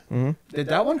 Yeah. Did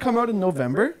that one come out in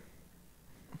November?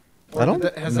 I don't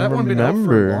Has that one been out for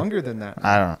remember. longer than that?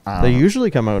 I don't They know.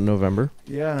 usually come out in November.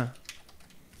 Yeah.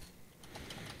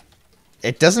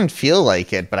 It doesn't feel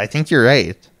like it, but I think you're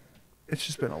right. It's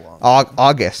just been a long.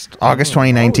 August Oh,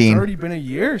 2019. it's already been a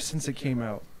year since it came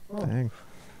out. Dang.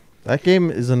 That game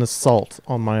is an assault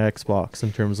on my Xbox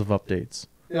in terms of updates.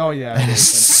 Oh yeah. it is an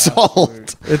Assault.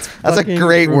 absolute- It's That's a fucking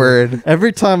great brutal. word.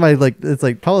 Every time it's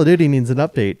like Call of Duty needs an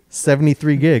update,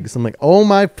 73 gigs. I'm like, oh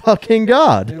my fucking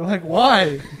god! You're like,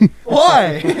 why?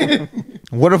 Why?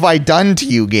 What have I done to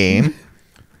you, game?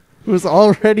 It was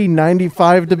already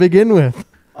 95 to begin with.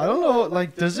 I don't know.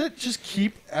 Like, does it just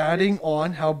keep adding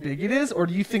on how big it is, or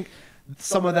do you think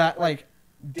some of that like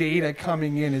data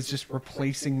coming in is just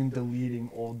replacing and deleting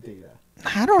old data?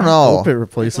 I don't know. Hope it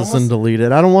replaces It's and almost- delete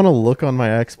it. I don't want to look on my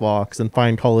Xbox and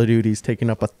find Call of Duty's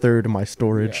taking up a third of my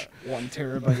storage. Yeah, 1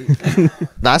 terabyte.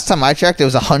 Last time I checked, it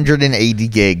was 180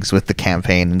 gigs with the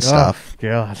campaign and stuff. Oh,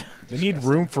 god. They need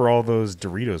room for all those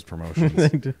Doritos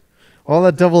promotions. All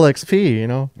that double XP, you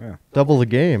know? Yeah. Double the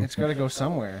game. It's got to go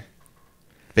somewhere.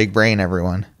 Big brain,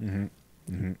 everyone.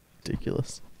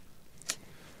 Ridiculous.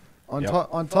 On Yep.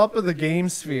 on top of the game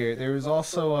sphere, there was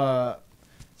also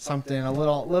something a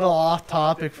little off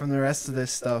topic from the rest of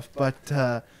this stuff, but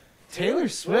Taylor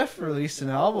Swift released an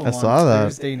album I on saw that.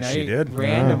 Thursday night. She did?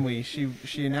 Randomly.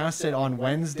 She announced it on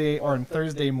Wednesday or on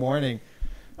Thursday morning.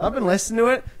 I've been listening to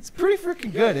it. It's pretty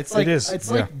freaking good. It's like is, it's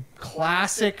yeah. like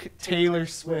classic Taylor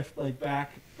Swift, like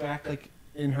back like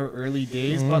in her early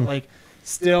days, but like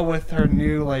still with her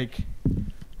new like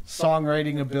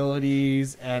songwriting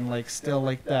abilities and like still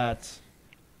like that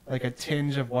like a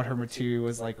tinge of what her material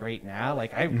is like right now.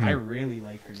 Like I really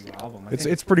like her new album. I think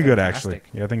It's pretty good, fantastic.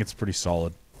 actually. Yeah, I think it's pretty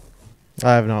solid.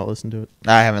 I have not listened to it.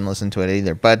 I haven't listened to it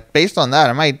either, but based on that,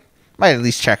 I might at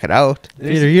least check it out.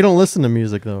 Peter, you don't listen to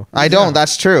music, though. I don't.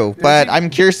 That's true, but even- I'm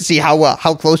curious to see how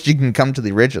close you can come to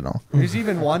the original. There's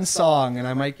even one song, and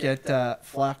I might get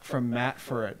flack from Matt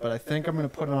for it, but I think I'm gonna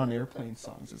put it on Airplane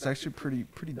Songs. It's actually pretty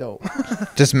dope.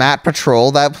 Does Matt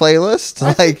patrol that playlist?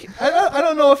 Like, I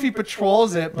don't know if he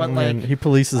patrols it, but like And he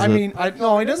polices I it. mean,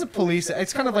 no, he doesn't police it.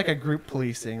 It's kind of like a group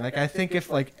policing. Like I think if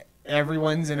like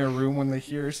everyone's in a room when they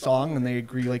hear a song and they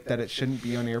agree like that it shouldn't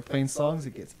be on Airplane Songs,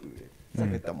 it gets booted. It's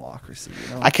like a democracy,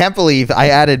 you know. I can't believe I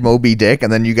added Moby Dick,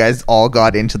 and then you guys all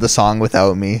got into the song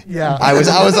without me. Yeah. I was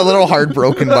a little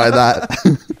heartbroken by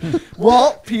that.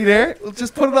 Well, Peter, let's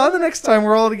just put it on the next time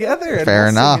we're all together. And Fair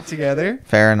we'll sing enough. it together.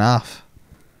 Fair enough.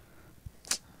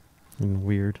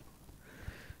 Weird.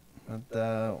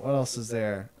 But, what else is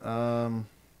there?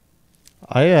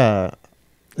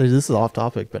 This is off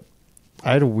topic, but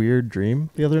I had a weird dream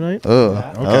the other night. Oh,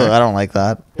 Okay. I don't like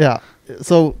that. Yeah.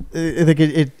 So I think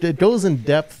it goes in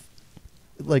depth,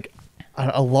 like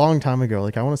a long time ago.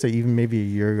 Like I want to say even maybe a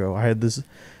year ago. I had this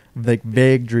like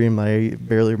vague dream that I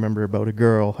barely remember about a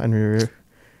girl, and we were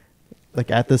like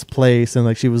at this place, and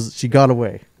like she got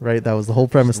away. right? That was the whole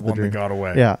premise The of the one that dream. got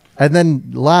away. Yeah, and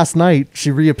then last night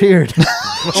she reappeared.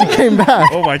 She came back.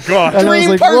 Oh my god. And I was Dream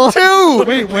like, part "What?" 2.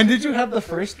 Wait, when did you have the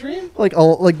first dream? Like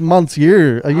months, a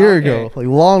year Okay. ago, like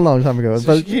long time ago.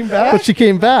 So she came back? But she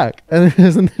came back, and it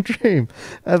was in the dream.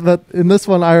 But in this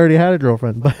one, I already had a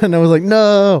girlfriend, and I was like,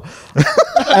 no.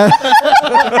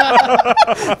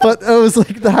 But I was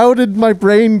like, how did my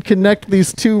brain connect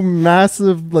these two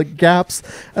massive like gaps?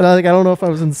 And I don't know if I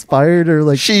was inspired or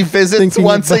like She visits thinking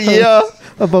once a about- year.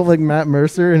 about like Matt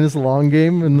Mercer and his long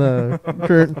game in the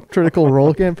current Critical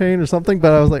Role campaign or something.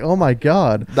 But I was like, oh my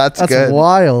god, That's good.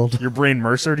 wild. Your brain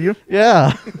Mercer to you?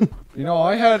 Yeah. You know,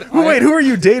 I had. Wait, who are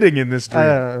you dating in this dream?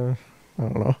 I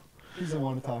don't know. He doesn't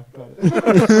want to talk about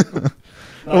it.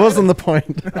 It wasn't the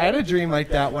point. I had a dream like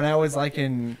that when I was like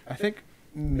in, I think,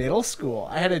 middle school.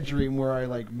 I had a dream where I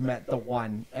like met the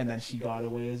one, and then she got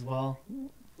away as well.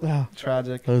 Wow.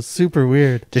 Tragic. That was super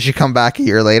weird. Did she come back a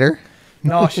year later?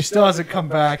 No, she still hasn't come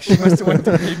back. She must have went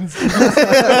to maiden school.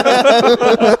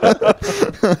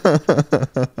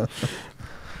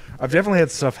 I've definitely had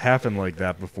stuff happen like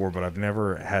that before, but I've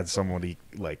never had somebody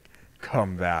like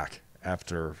come back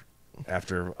after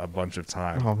a bunch of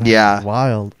time. Oh, man, Yeah. it was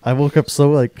wild. I woke up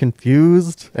so like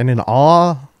confused and in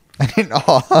awe. I didn't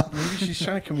know. Maybe she's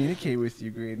trying to communicate with you,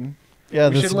 Graydon. Yeah,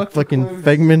 We this should look for fucking clues.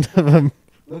 figment of a.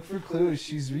 Look for clues.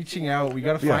 She's reaching out. We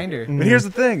gotta Yeah. find her. But here's the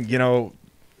thing,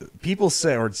 people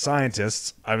say, or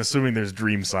scientists, I'm assuming there's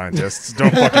dream scientists.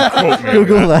 Don't fucking quote me. on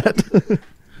Google that. that.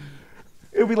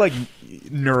 It would be like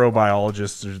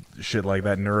neurobiologists or shit like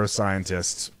that,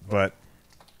 neuroscientists. But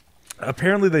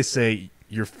apparently they say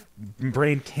your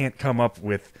brain can't come up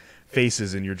with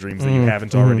faces in your dreams that you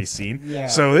haven't already seen. Yeah.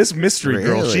 So this mystery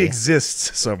girl, she Really?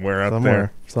 exists somewhere out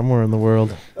there. Somewhere in the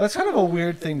world. That's kind of a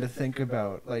weird thing to think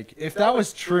about. Like, if that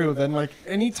was true, then like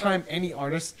anytime any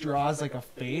artist draws like a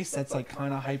face that's like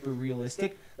kind of hyper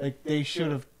realistic, like they should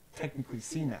have technically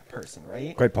seen that person,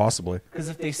 right? Quite possibly. Because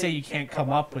if they say you can't come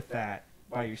up with that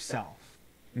by yourself,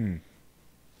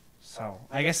 so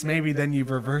I guess maybe then you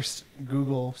reverse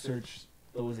Google search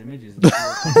those images. And see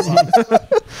what comes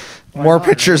up. Why More not,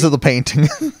 pictures right? of the painting.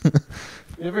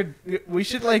 We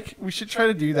should try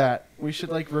to do that. We should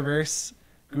like reverse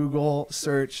Google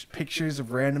search pictures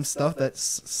of random stuff that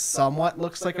somewhat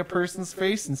looks like a person's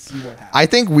face and see what happens. I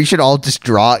think we should all just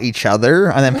draw each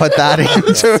other and then put that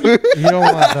into. You don't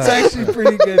want That's that. actually a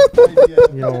pretty good idea.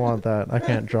 You don't want that. I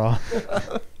can't draw.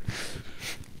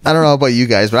 I don't know about you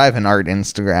guys, but I have an art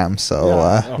Instagram, so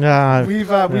Yeah.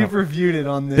 We've reviewed it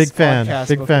on this Big fan, podcast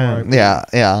big before. fan.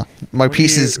 yeah. My What do you-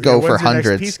 pieces yeah, go when's for your next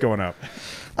hundreds. piece going up?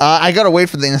 I gotta wait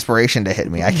for the inspiration to hit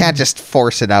me. I can't just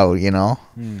force it out, you know.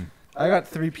 I got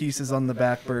 3 pieces on the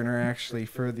back burner actually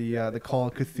for the Call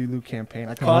of Cthulhu campaign.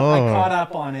 I caught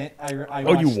up on it. I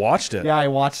Oh, you watched it? Yeah, I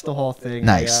watched the whole thing.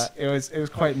 Nice. It was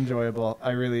quite enjoyable.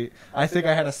 I think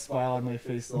I had a smile on my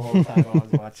face the whole time I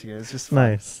was watching it. It was just fun.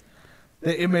 Nice.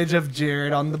 The image of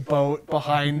Jared on the boat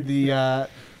behind the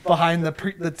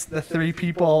 3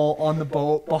 people on the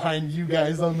boat behind you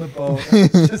guys on the boat.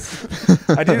 It's just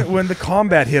I didn't. When the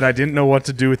combat hit, I didn't know what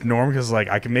to do with Norm because like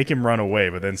I can make him run away,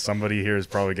 but then somebody here is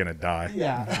probably gonna die.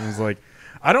 Yeah. I was like,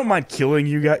 I don't mind killing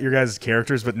your guys'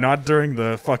 characters, but not during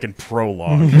the fucking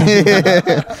prologue.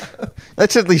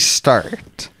 Let's at least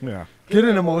start. Yeah,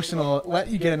 let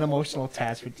you get an emotional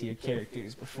attachment to your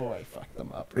characters before I fuck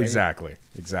them up. Right? exactly.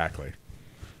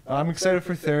 I'm excited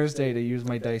for Thursday to use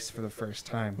my dice for the first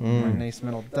time. My nice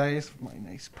metal dice, my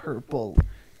nice purple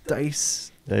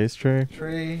dice Dice tray.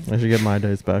 tray. I should get my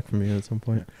dice back from you at some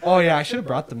point. Oh yeah, I should have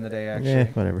brought them today actually. Yeah,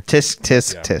 whatever. Tisk,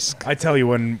 tisk, Yeah. tisk. I tell you,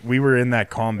 when we were in that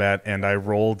combat and I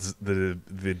rolled the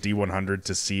D100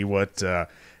 to see what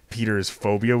Peter's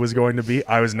phobia was going to be,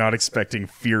 I was not expecting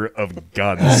fear of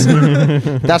guns.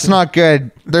 That's not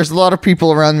good. There's a lot of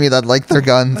people around me that like their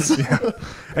guns.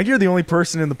 I think you're the only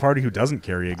person in the party who doesn't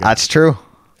carry a gun. That's true.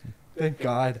 Thank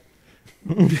God.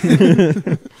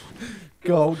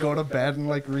 Go to bed and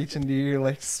like reach into your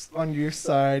like on your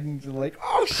side and you're like,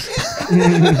 oh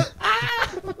shit.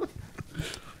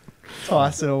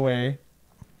 Toss it away.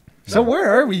 So where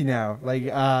are we now? Like,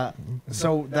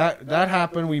 so that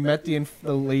happened. We met the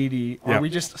lady. Are Yeah. we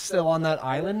just still on that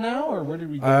island now, or where did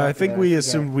we go? I after think that? we Yeah.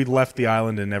 assumed we'd left the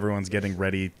island and everyone's getting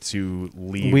ready to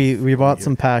leave. We bought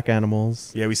some pack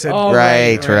animals. Yeah, we said. Oh,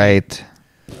 Right, right.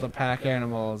 the pack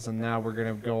animals, and now we're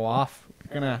gonna go off.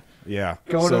 We're gonna Yeah.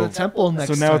 go to the temple next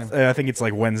So now time. I think it's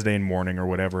like Wednesday morning or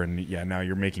whatever, and yeah, now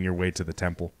you're making your way to the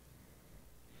temple.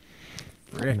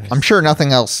 Frick. I'm sure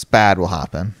nothing else bad will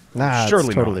happen. Nah, Surely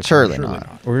it's totally not. fine. Surely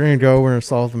not. We're gonna go. We're gonna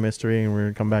solve the mystery, and we're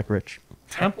gonna come back rich.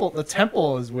 The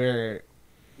temple is where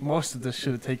most of this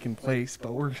should have taken place,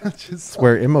 but we're gonna just It's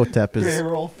where Imhotep is.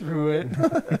 barrel through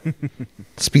it.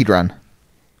 Speed run.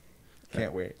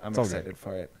 Can't wait. I'm all good. excited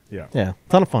for it. Yeah. Yeah,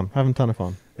 ton of fun. Having a ton of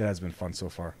fun. It has been fun so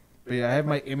far. But yeah, I have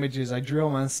my images. I drew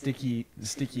them on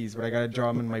stickies, but I gotta draw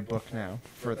them in my book now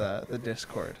for the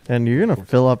Discord. And you're gonna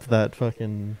fill up that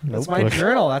fucking That's notebook. my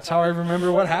journal. That's how I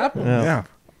remember what happened. Yeah.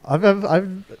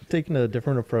 I've taken a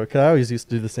different approach. 'Cause I always used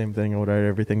to do the same thing. I would write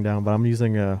everything down, but I'm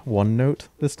using a OneNote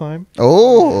this time,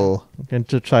 Oh, and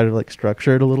to try to like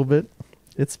structure it a little bit.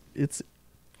 It's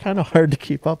kind of hard to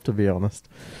keep up, to be honest.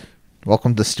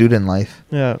 welcome to student life.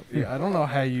 Yeah, Yeah, I don't know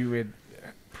how you would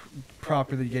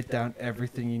properly get down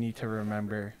everything you need to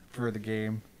remember for the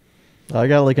game. I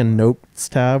got like a notes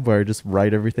tab where I just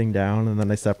write everything down, and then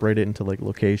I separate it into like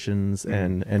locations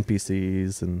and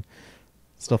NPCs and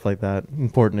stuff like that.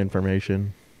 Important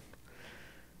information.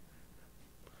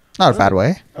 Not a bad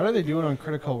way. How do they do it on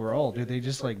Critical Role? Do they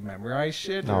just like memorize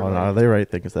shit? No, or, no, like- they write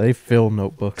things. They fill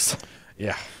notebooks.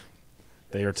 Yeah.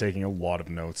 They are taking a lot of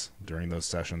notes during those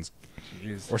sessions.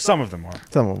 Jeez. Or some of them are.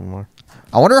 Some of them are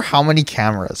I wonder how many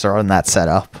cameras are on that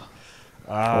setup.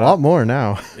 a lot more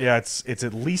now. Yeah, it's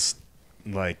at least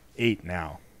like 8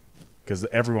 now. Because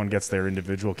everyone gets their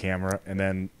individual camera, and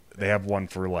then they have one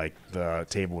for like the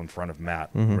table in front of Matt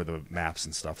where the maps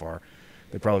and stuff are.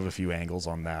 They probably have a few angles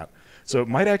on that. So it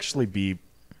might actually be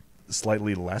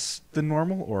slightly less than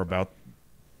normal, or about,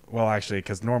 well, actually,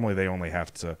 because normally they only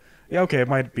have to, yeah, okay, it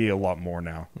might be a lot more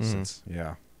now. Since,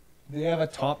 yeah. Do they have a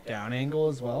top-down angle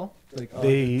as well? Like on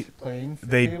They- the playing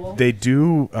They table? they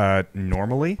do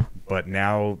normally, but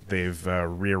now they've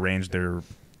rearranged their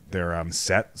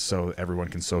set so everyone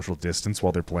can social distance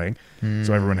while they're playing.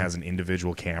 So everyone has an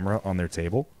individual camera on their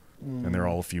table, and they're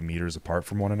all a few meters apart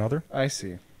from one another. I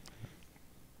see.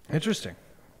 Interesting.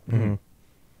 Mhm.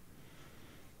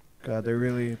 God, they're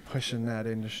really pushing that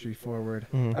industry forward.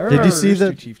 Mhm. I Did remember you see Rooster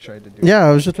that- Teeth tried to do Yeah,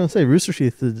 I was just gonna say Rooster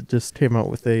Teeth just came out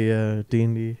with a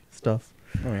D&D stuff.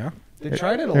 Oh yeah. it. They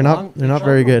tried it a They're long. not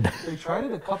very good. They tried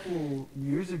it a couple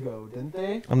years ago, didn't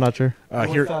they? I'm not sure.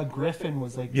 Here, Griffin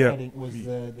was like Yeah. was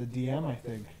the DM, I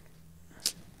think.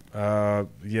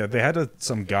 yeah, they had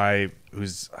some guy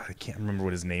who's, I can't remember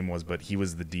what his name was, but he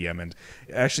was the DM, and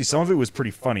actually some of it was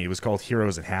pretty funny. It was called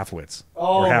Heroes and Halfwits,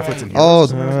 Oh, or Halfwits right. and Oh,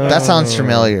 Heroes. that sounds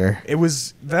familiar. It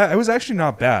was actually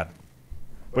not bad,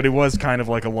 but it was kind of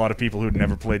like a lot of people who'd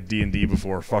never played D&D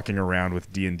before fucking around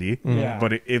with D&D. Yeah.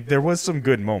 But there was some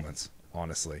good moments,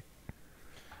 honestly.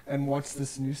 And what's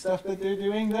this new stuff that they're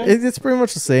doing then? It's pretty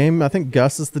much the same. I think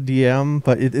Gus is the DM,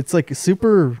 but it's like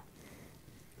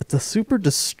it's a super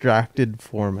distracted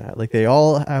format. Like they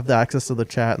all have the access to the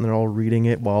chat and they're all reading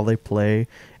it while they play.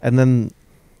 And then,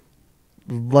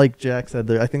 like Jack said,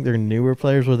 I think they're newer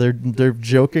players where they're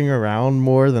joking around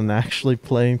more than actually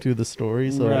playing through the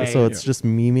story. So Right. so it's just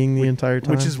memeing the entire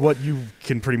time. Which is what you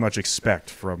can pretty much expect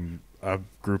from a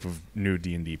group of new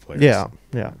D&D players. yeah.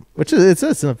 Which is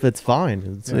it's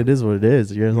fine. It is what it is.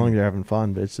 As long as you're having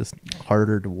fun, but it's just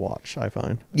harder to watch. I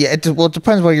find. Yeah, it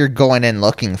depends what you're going in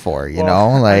looking for. You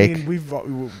Well, know, like I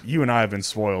mean, you and I have been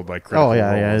spoiled by Critical Oh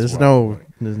yeah, Role yeah. as There's well.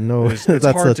 no. It's that's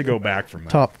hard a to go back from that.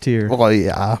 top tier. well,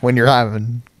 yeah, when you're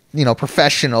having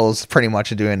professionals pretty much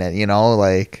doing it.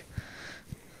 Like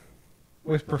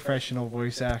With professional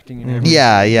voice acting Mm-hmm. and everything.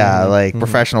 yeah, like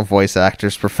professional voice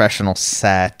actors, professional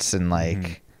sets, and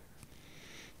like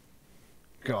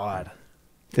God.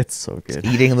 It's so good.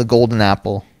 eating the golden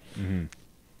apple.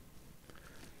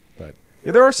 But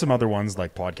yeah, there are some other ones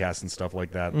like podcasts and stuff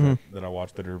like that that I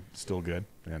watch that are still good.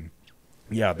 And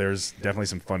yeah, there's definitely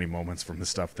some funny moments from the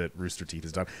stuff that Rooster Teeth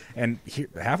has done. And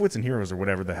Halfwits and Heroes, or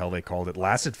whatever the hell they called it,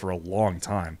 lasted for a long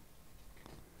time.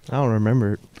 I don't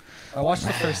remember it. I watched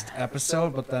the first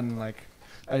episode, but then like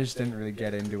I just didn't really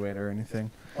get into it or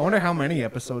anything. I wonder how many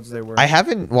episodes there were. I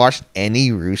haven't watched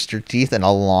any Rooster Teeth in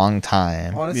a long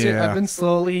time. Honestly, Yeah. I've been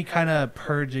slowly kind of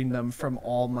purging them from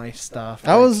all my stuff.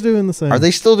 I was doing the same. Are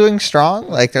they still doing strong?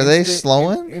 Like, are they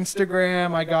slowing?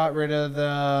 Instagram, I got rid of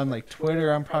them. Like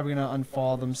Twitter, I'm probably gonna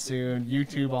unfollow them soon.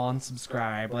 YouTube, I'll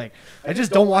unsubscribe. Like, I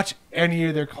just don't watch any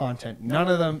of their content.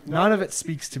 None of it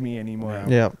speaks to me anymore.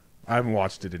 Yeah. I haven't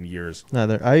watched it in years.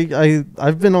 Neither.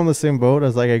 I've been on the same boat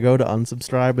as like I go to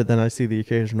unsubscribe, but then I see the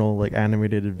occasional like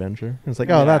animated adventure. It's like,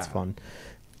 oh, that's Yeah. fun.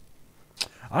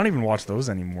 I don't even watch those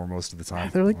anymore most of the time.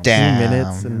 They're like Damn. 2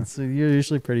 minutes, and so you're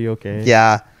usually pretty okay.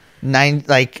 Yeah. Pretty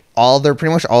much all their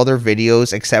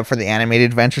videos except for the animated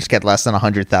adventures get less than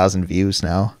 100,000 views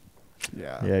now.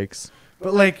 Yeah. Yikes.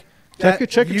 But like, Check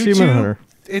Achievement Hunter.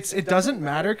 It doesn't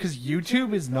matter because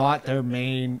YouTube is not their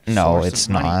main. No, source it's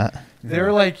of money. not.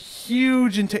 They're like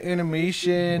huge into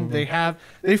animation. They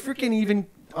freaking even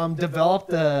developed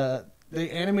they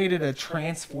animated a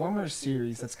Transformers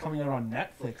series that's coming out on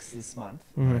Netflix this month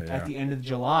at the end of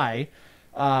July.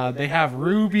 They have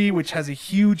Ruby, which has a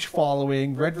huge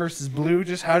following. Red vs. Blue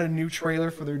just had a new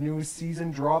trailer for their newest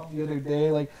season dropped the other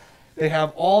day. Like, they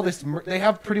have all this. They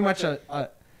have pretty much a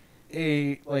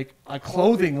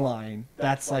clothing line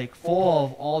that's like full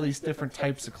of all these different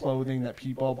types of clothing that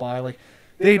people buy. Like,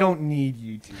 they don't need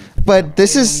YouTube. But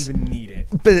this They is. don't even need it.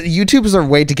 But YouTube is a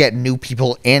way to get new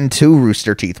people into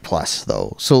Rooster Teeth Plus,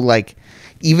 though. So, like,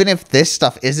 even if this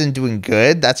stuff isn't doing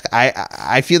good, that's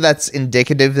I feel that's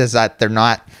indicative is that they're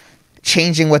not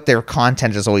changing what their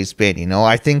content has always been. You know,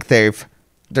 I think they're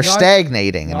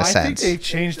stagnating in a I sense. think they've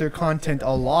changed their content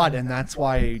a lot, and that's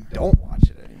why I don't watch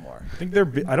it anymore.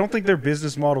 I don't think their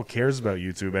business model cares about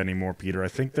YouTube anymore, Peter. I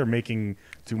think they're making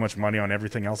too much money on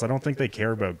everything else. I don't think they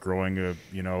care about growing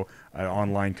an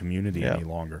online community any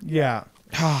longer. Yeah.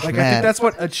 Oh, Like, I man. think that's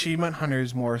what Achievement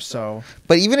Hunters more so.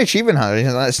 But even Achievement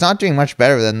Hunter, it's not doing much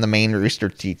better than the main Rooster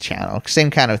Teeth channel. Same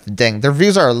kind of thing. Their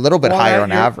views are a little bit higher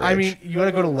on average. I mean, you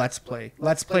gotta go to Let's Play.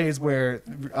 Let's Play is where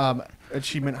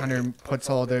Achievement Hunter puts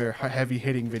all their heavy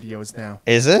hitting videos now.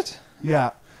 Is it?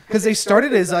 Yeah. Because they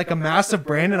started as like a massissive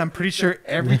brand, and I'm pretty sure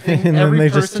everything, And then every they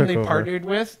just person took they over. partnered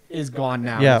with is gone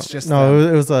now. Yeah. It's just No,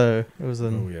 them. it was Oh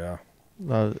an, yeah.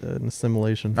 an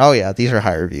assimilation. Oh yeah, these are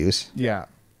higher views. Yeah.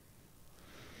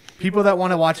 People that want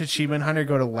to watch Achievement Hunter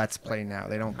go to Let's Play now.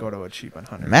 They don't go to Achievement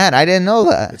Hunter. Man, I didn't know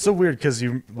that. It's so weird because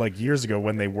years ago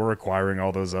when they were acquiring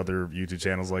all those other YouTube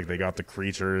channels, like they got the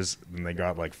Creatures, and they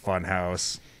got like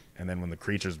Funhouse, and then when the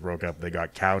Creatures broke up, they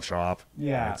got Couch Hop.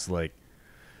 Yeah. And it's like,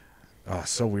 oh,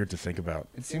 so weird to think about.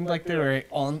 It seemed like they were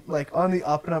on the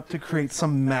up and up to create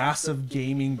some massive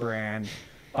gaming brand,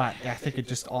 but I think it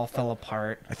just all fell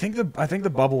apart. I think the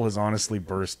bubble has honestly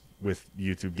burst with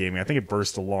YouTube gaming. I think it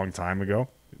burst a long time ago.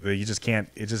 You just can't.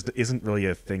 It just isn't really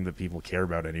a thing that people care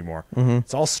about anymore.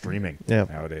 It's all streaming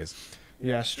nowadays.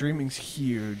 Yeah, streaming's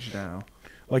huge now.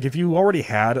 Like if you already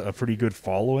had a pretty good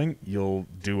following, you'll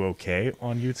do okay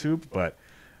on YouTube, but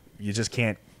you just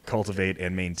can't cultivate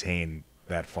and maintain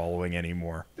that following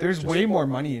anymore. There's way more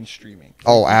money in streaming.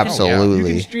 Oh, You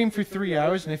absolutely. can stream for 3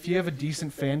 hours, and if you have a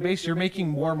decent fan base, you're making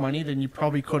more money than you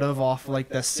probably could have off like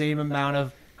the same amount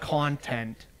of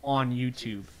content on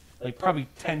YouTube. Like probably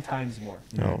 10 times more.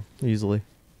 No, easily.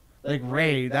 Like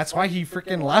Ray, that's why he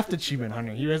freaking left Achievement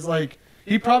Hunter. He was like,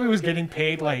 he probably was getting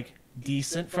paid like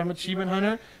decent from Achievement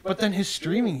Hunter, but then his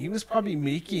streaming, he was probably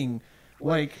making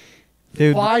like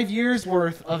Dude. 5 years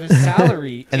worth of his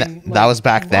salary. And in, that was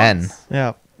back then. months.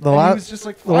 Yeah. And he was just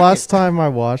like, the "Fuck last it." time I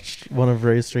watched one of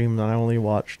Ray's streams, and I only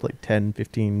watched like 10,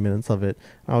 15 minutes of it.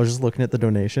 I was just looking at the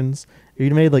donations. He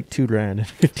made like $2,000 in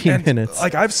 15 And, minutes.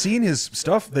 like I've seen his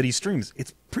stuff that he streams.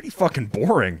 It's pretty fucking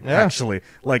boring, Yeah. actually.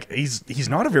 Like he's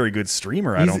not a very good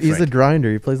streamer. I he's don't he's a think.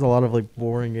 grinder. He plays a lot of like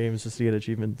boring games just to get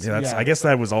achievements. Yeah, Yeah. I guess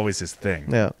that was always his thing.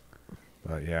 Yeah.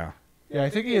 But yeah. Yeah,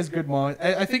 I think he has good moments.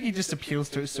 I think he just appeals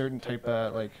to a certain type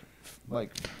of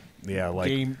like Yeah, like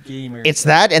gamer. It's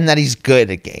that and that he's good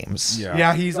at games. yeah.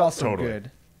 yeah, he's also Totally.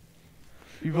 good.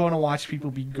 You want to watch people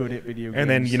be good at video games. And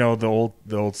then the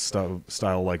old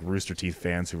style like Rooster Teeth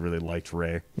fans who really liked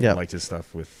Ray, Yeah. liked his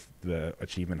stuff with the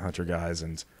Achievement Hunter guys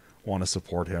and want to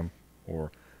support him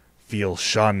or feel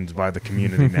shunned by the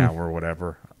community now or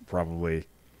whatever. Probably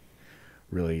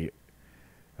really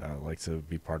like to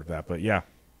be part of that. But yeah,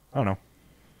 I don't know.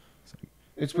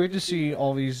 It's weird to see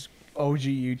all these OG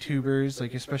YouTubers,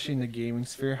 like especially in the gaming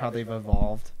sphere, how they've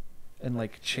evolved and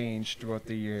like changed throughout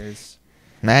the years.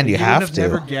 Man, you would have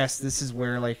never to. guessed this is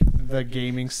where like the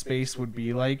gaming space would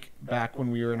be like back when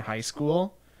we were in high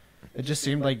school. It just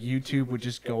seemed like YouTube would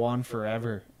just go on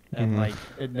forever and like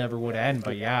it never would end.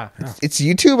 But yeah, It's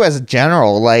YouTube as a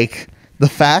general. Like, the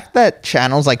fact that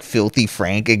channels like Filthy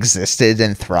Frank existed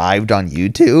and thrived on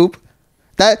YouTube,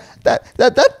 that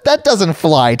doesn't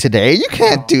fly today. You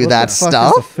can't do What that the fuck is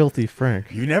stuff. a filthy Frank?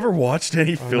 You never watched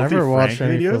any I've Filthy never Frank watched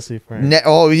any videos? filthy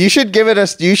Frank. You should give it a.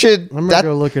 You should. I'm gonna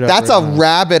go look it up That's right a now.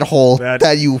 rabbit hole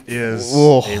that you is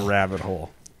Ugh. a rabbit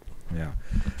hole. Yeah,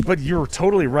 but you're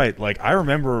totally right. Like I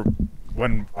remember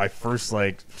when I first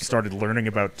like started learning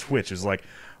about Twitch. Is like,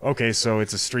 okay, so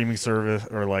it's a streaming service,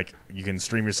 or like you can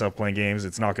stream yourself playing games.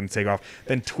 It's not going to take off.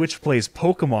 Then Twitch Plays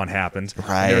Pokemon happened.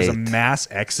 And there's a Right. mass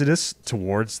exodus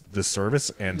towards the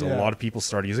service, and a Yeah. lot of people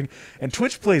started using. And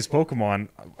Twitch Plays Pokemon,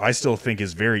 I still think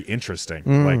is very interesting,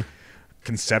 like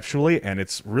conceptually, and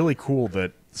it's really cool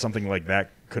that something like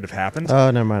that could have happened.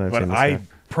 Oh, never mind. I've But seen this I guy.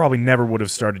 probably never would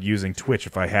have started using Twitch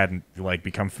if I hadn't like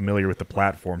become familiar with the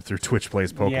platform through Twitch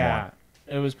Plays Pokemon. yeah,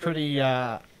 it was pretty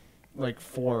like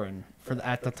foreign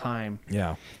at the time.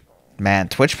 Yeah. Man,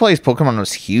 Twitch Plays Pokemon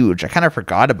was huge. I kind of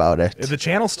forgot about it. The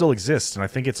channel still exists, and I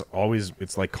think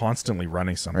it's like constantly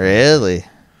running something. Really?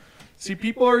 See,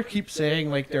 people keep saying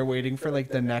like they're waiting for like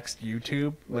the next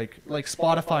YouTube. Like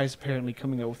Spotify is apparently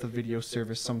coming out with a video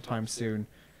service sometime soon,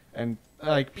 and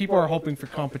like people are hoping for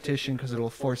competition because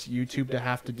it'll force YouTube to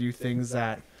have to do things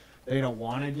that they don't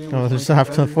want to do. Oh, which just might be have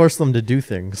to better. force them to do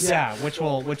things. Yeah, which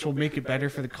will make it better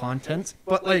for the content.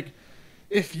 But like,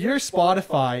 if you're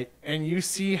Spotify and you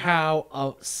see how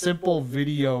a simple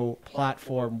video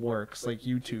platform works, like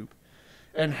YouTube,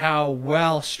 and how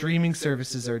well streaming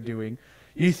services are doing,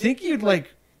 you think you'd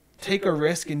like take a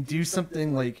risk and do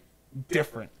something like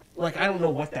different. Like, I don't know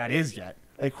what that is yet.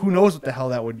 Like, who knows what the hell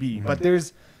that would be? But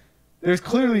there's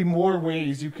clearly more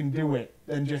ways you can do it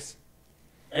than just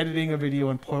editing a video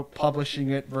and publishing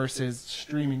it versus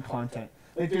streaming content.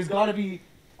 Like, there's got to be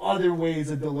other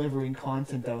ways of delivering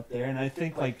content out there, and I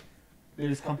think like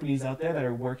there's companies out there that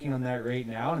are working on that right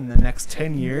now. And in the next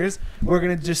 10 years, we're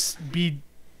gonna just be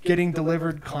getting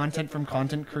delivered content from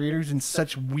content creators in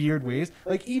such weird ways.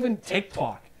 Like even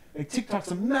TikTok. Like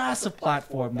TikTok's a massive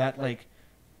platform that like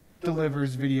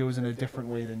delivers videos in a different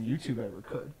way than YouTube ever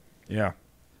could. Yeah.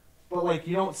 But like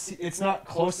you don't see, it's not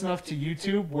close enough to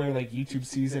YouTube where like YouTube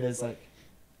sees it as like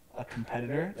a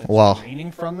competitor that's Well-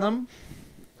 draining from them.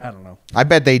 I don't know. I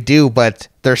bet they do, but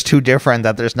there's too different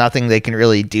that there's nothing they can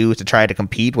really do to try to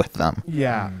compete with them.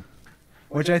 Yeah.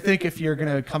 Which I think if you're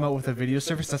going to come out with a video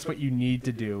service, that's what you need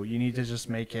to do. You need to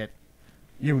just make it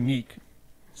unique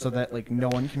so that like no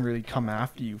one can really come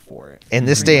after you for it. In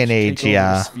this Pretty day and much age, take over the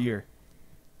yeah. sphere.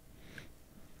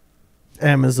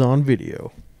 Amazon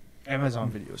Video. Amazon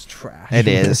Video is trash. It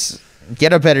is.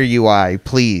 Get a better UI,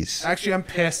 please. Actually, I'm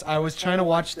pissed. I was trying to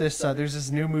watch this. There's this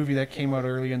new movie that came out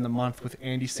early in the month with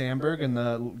Andy Samberg and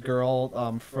the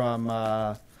girl from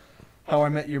How I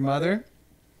Met Your Mother.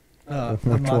 The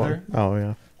Which mother. one? Oh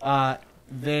yeah.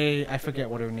 I forget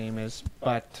what her name is,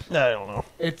 but I don't know.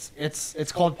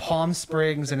 it's called Palm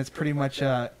Springs, and it's pretty much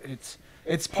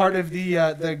it's part of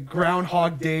the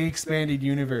Groundhog Day expanded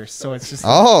universe. So it's just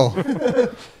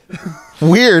Oh.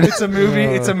 Weird. it's a movie.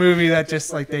 It's a movie that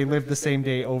just like they live the same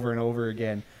day over and over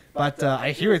again. But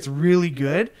I hear it's really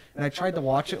good, and I tried to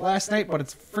watch it last night, but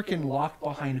it's freaking locked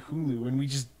behind Hulu, and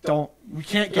we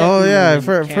can't get. Oh Hulu yeah, in I've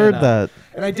heard Canada. that.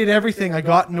 And I did everything. I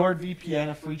got NordVPN,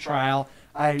 a free trial.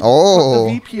 I Oh.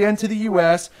 put the VPN to the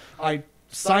US. I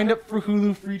signed up for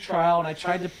Hulu free trial, and I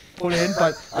tried to put in,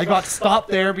 but I got stopped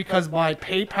there because my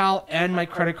PayPal and my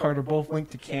credit card are both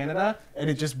linked to Canada, and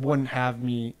it just wouldn't let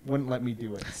me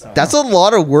do it. So That's a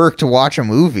lot of work to watch a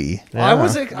movie. I Yeah.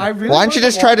 really. Why don't you wanted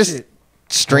just try to watch it.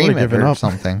 stream Totally it given or up.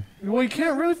 something? Well, you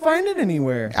can't really find it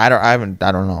anywhere. I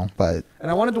don't know, but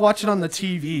And I wanted to watch it on the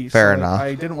TV. Fair so enough.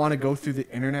 I didn't want to go through the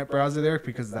internet browser there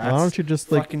because that's Why don't you just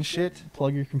like fucking shit.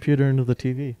 plug your computer into the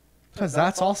TV? Because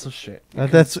that's also shit.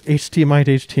 That's HDMI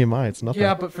to HDMI. It's nothing.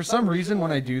 Yeah, but for some reason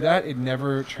when I do that, it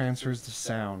never transfers the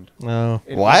sound. No.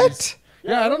 It what? always-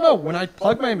 Yeah, I don't know. When I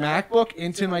plug my MacBook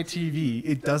into my TV,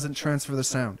 it doesn't transfer the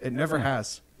sound. It never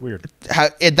has. Weird.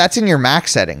 That's in your Mac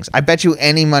settings. I bet you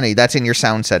any money that's in your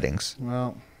sound settings.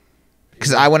 Well,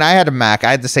 Because when I had a Mac,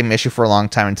 I had the same issue for a long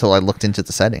time until I looked into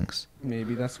the settings.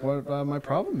 maybe that's what my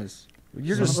problem is.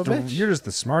 You're Son just of a bitch. you're just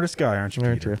the smartest guy, aren't you,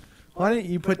 Aren't Peter? you? Why don't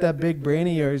you put that big brain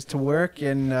of yours to work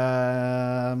and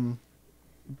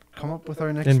come up with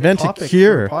our next Invent a topic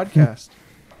cure. for a podcast?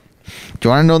 Do you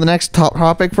want to know the next top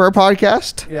topic for our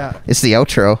podcast? Yeah. It's the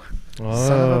outro. Son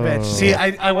of a bitch. Oh. See,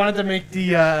 I wanted to make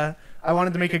I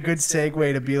wanted to make a good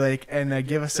segue to be like and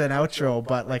give us an outro,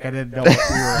 but like I didn't know what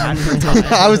we were advertising.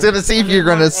 I was going to see if you're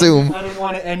going to assume. I didn't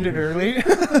want to end it early.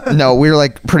 No, we were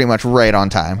like pretty much right on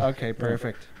time. Okay,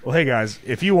 perfect. Well, hey guys,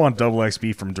 if you want double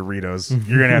XP from Doritos,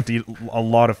 you're gonna have to eat a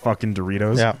lot of fucking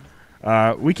Doritos.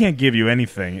 Yeah. We can't give you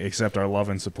anything except our love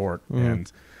and support,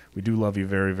 and we do love you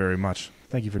very, very much.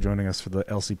 Thank you for joining us for the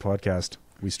LC podcast.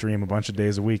 We stream a bunch of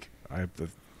days a week.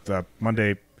 The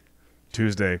Monday,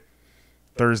 Tuesday,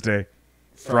 Thursday,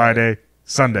 Friday,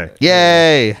 Sunday.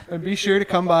 Yay! And be sure to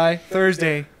come by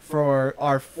Thursday for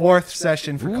our 4th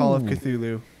session for Call of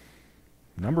Cthulhu.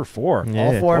 Number 4. Yeah.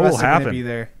 All 4 of What us will are going to happen? be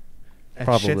there. And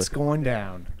Probably. shit's going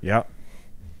down. Yep.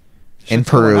 In Shit's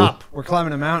going Peru. up. We're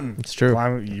climbing a mountain. It's true.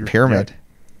 Pyramid. yeah,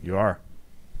 you are.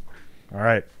 All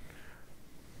right.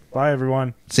 Bye,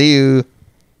 everyone. See you.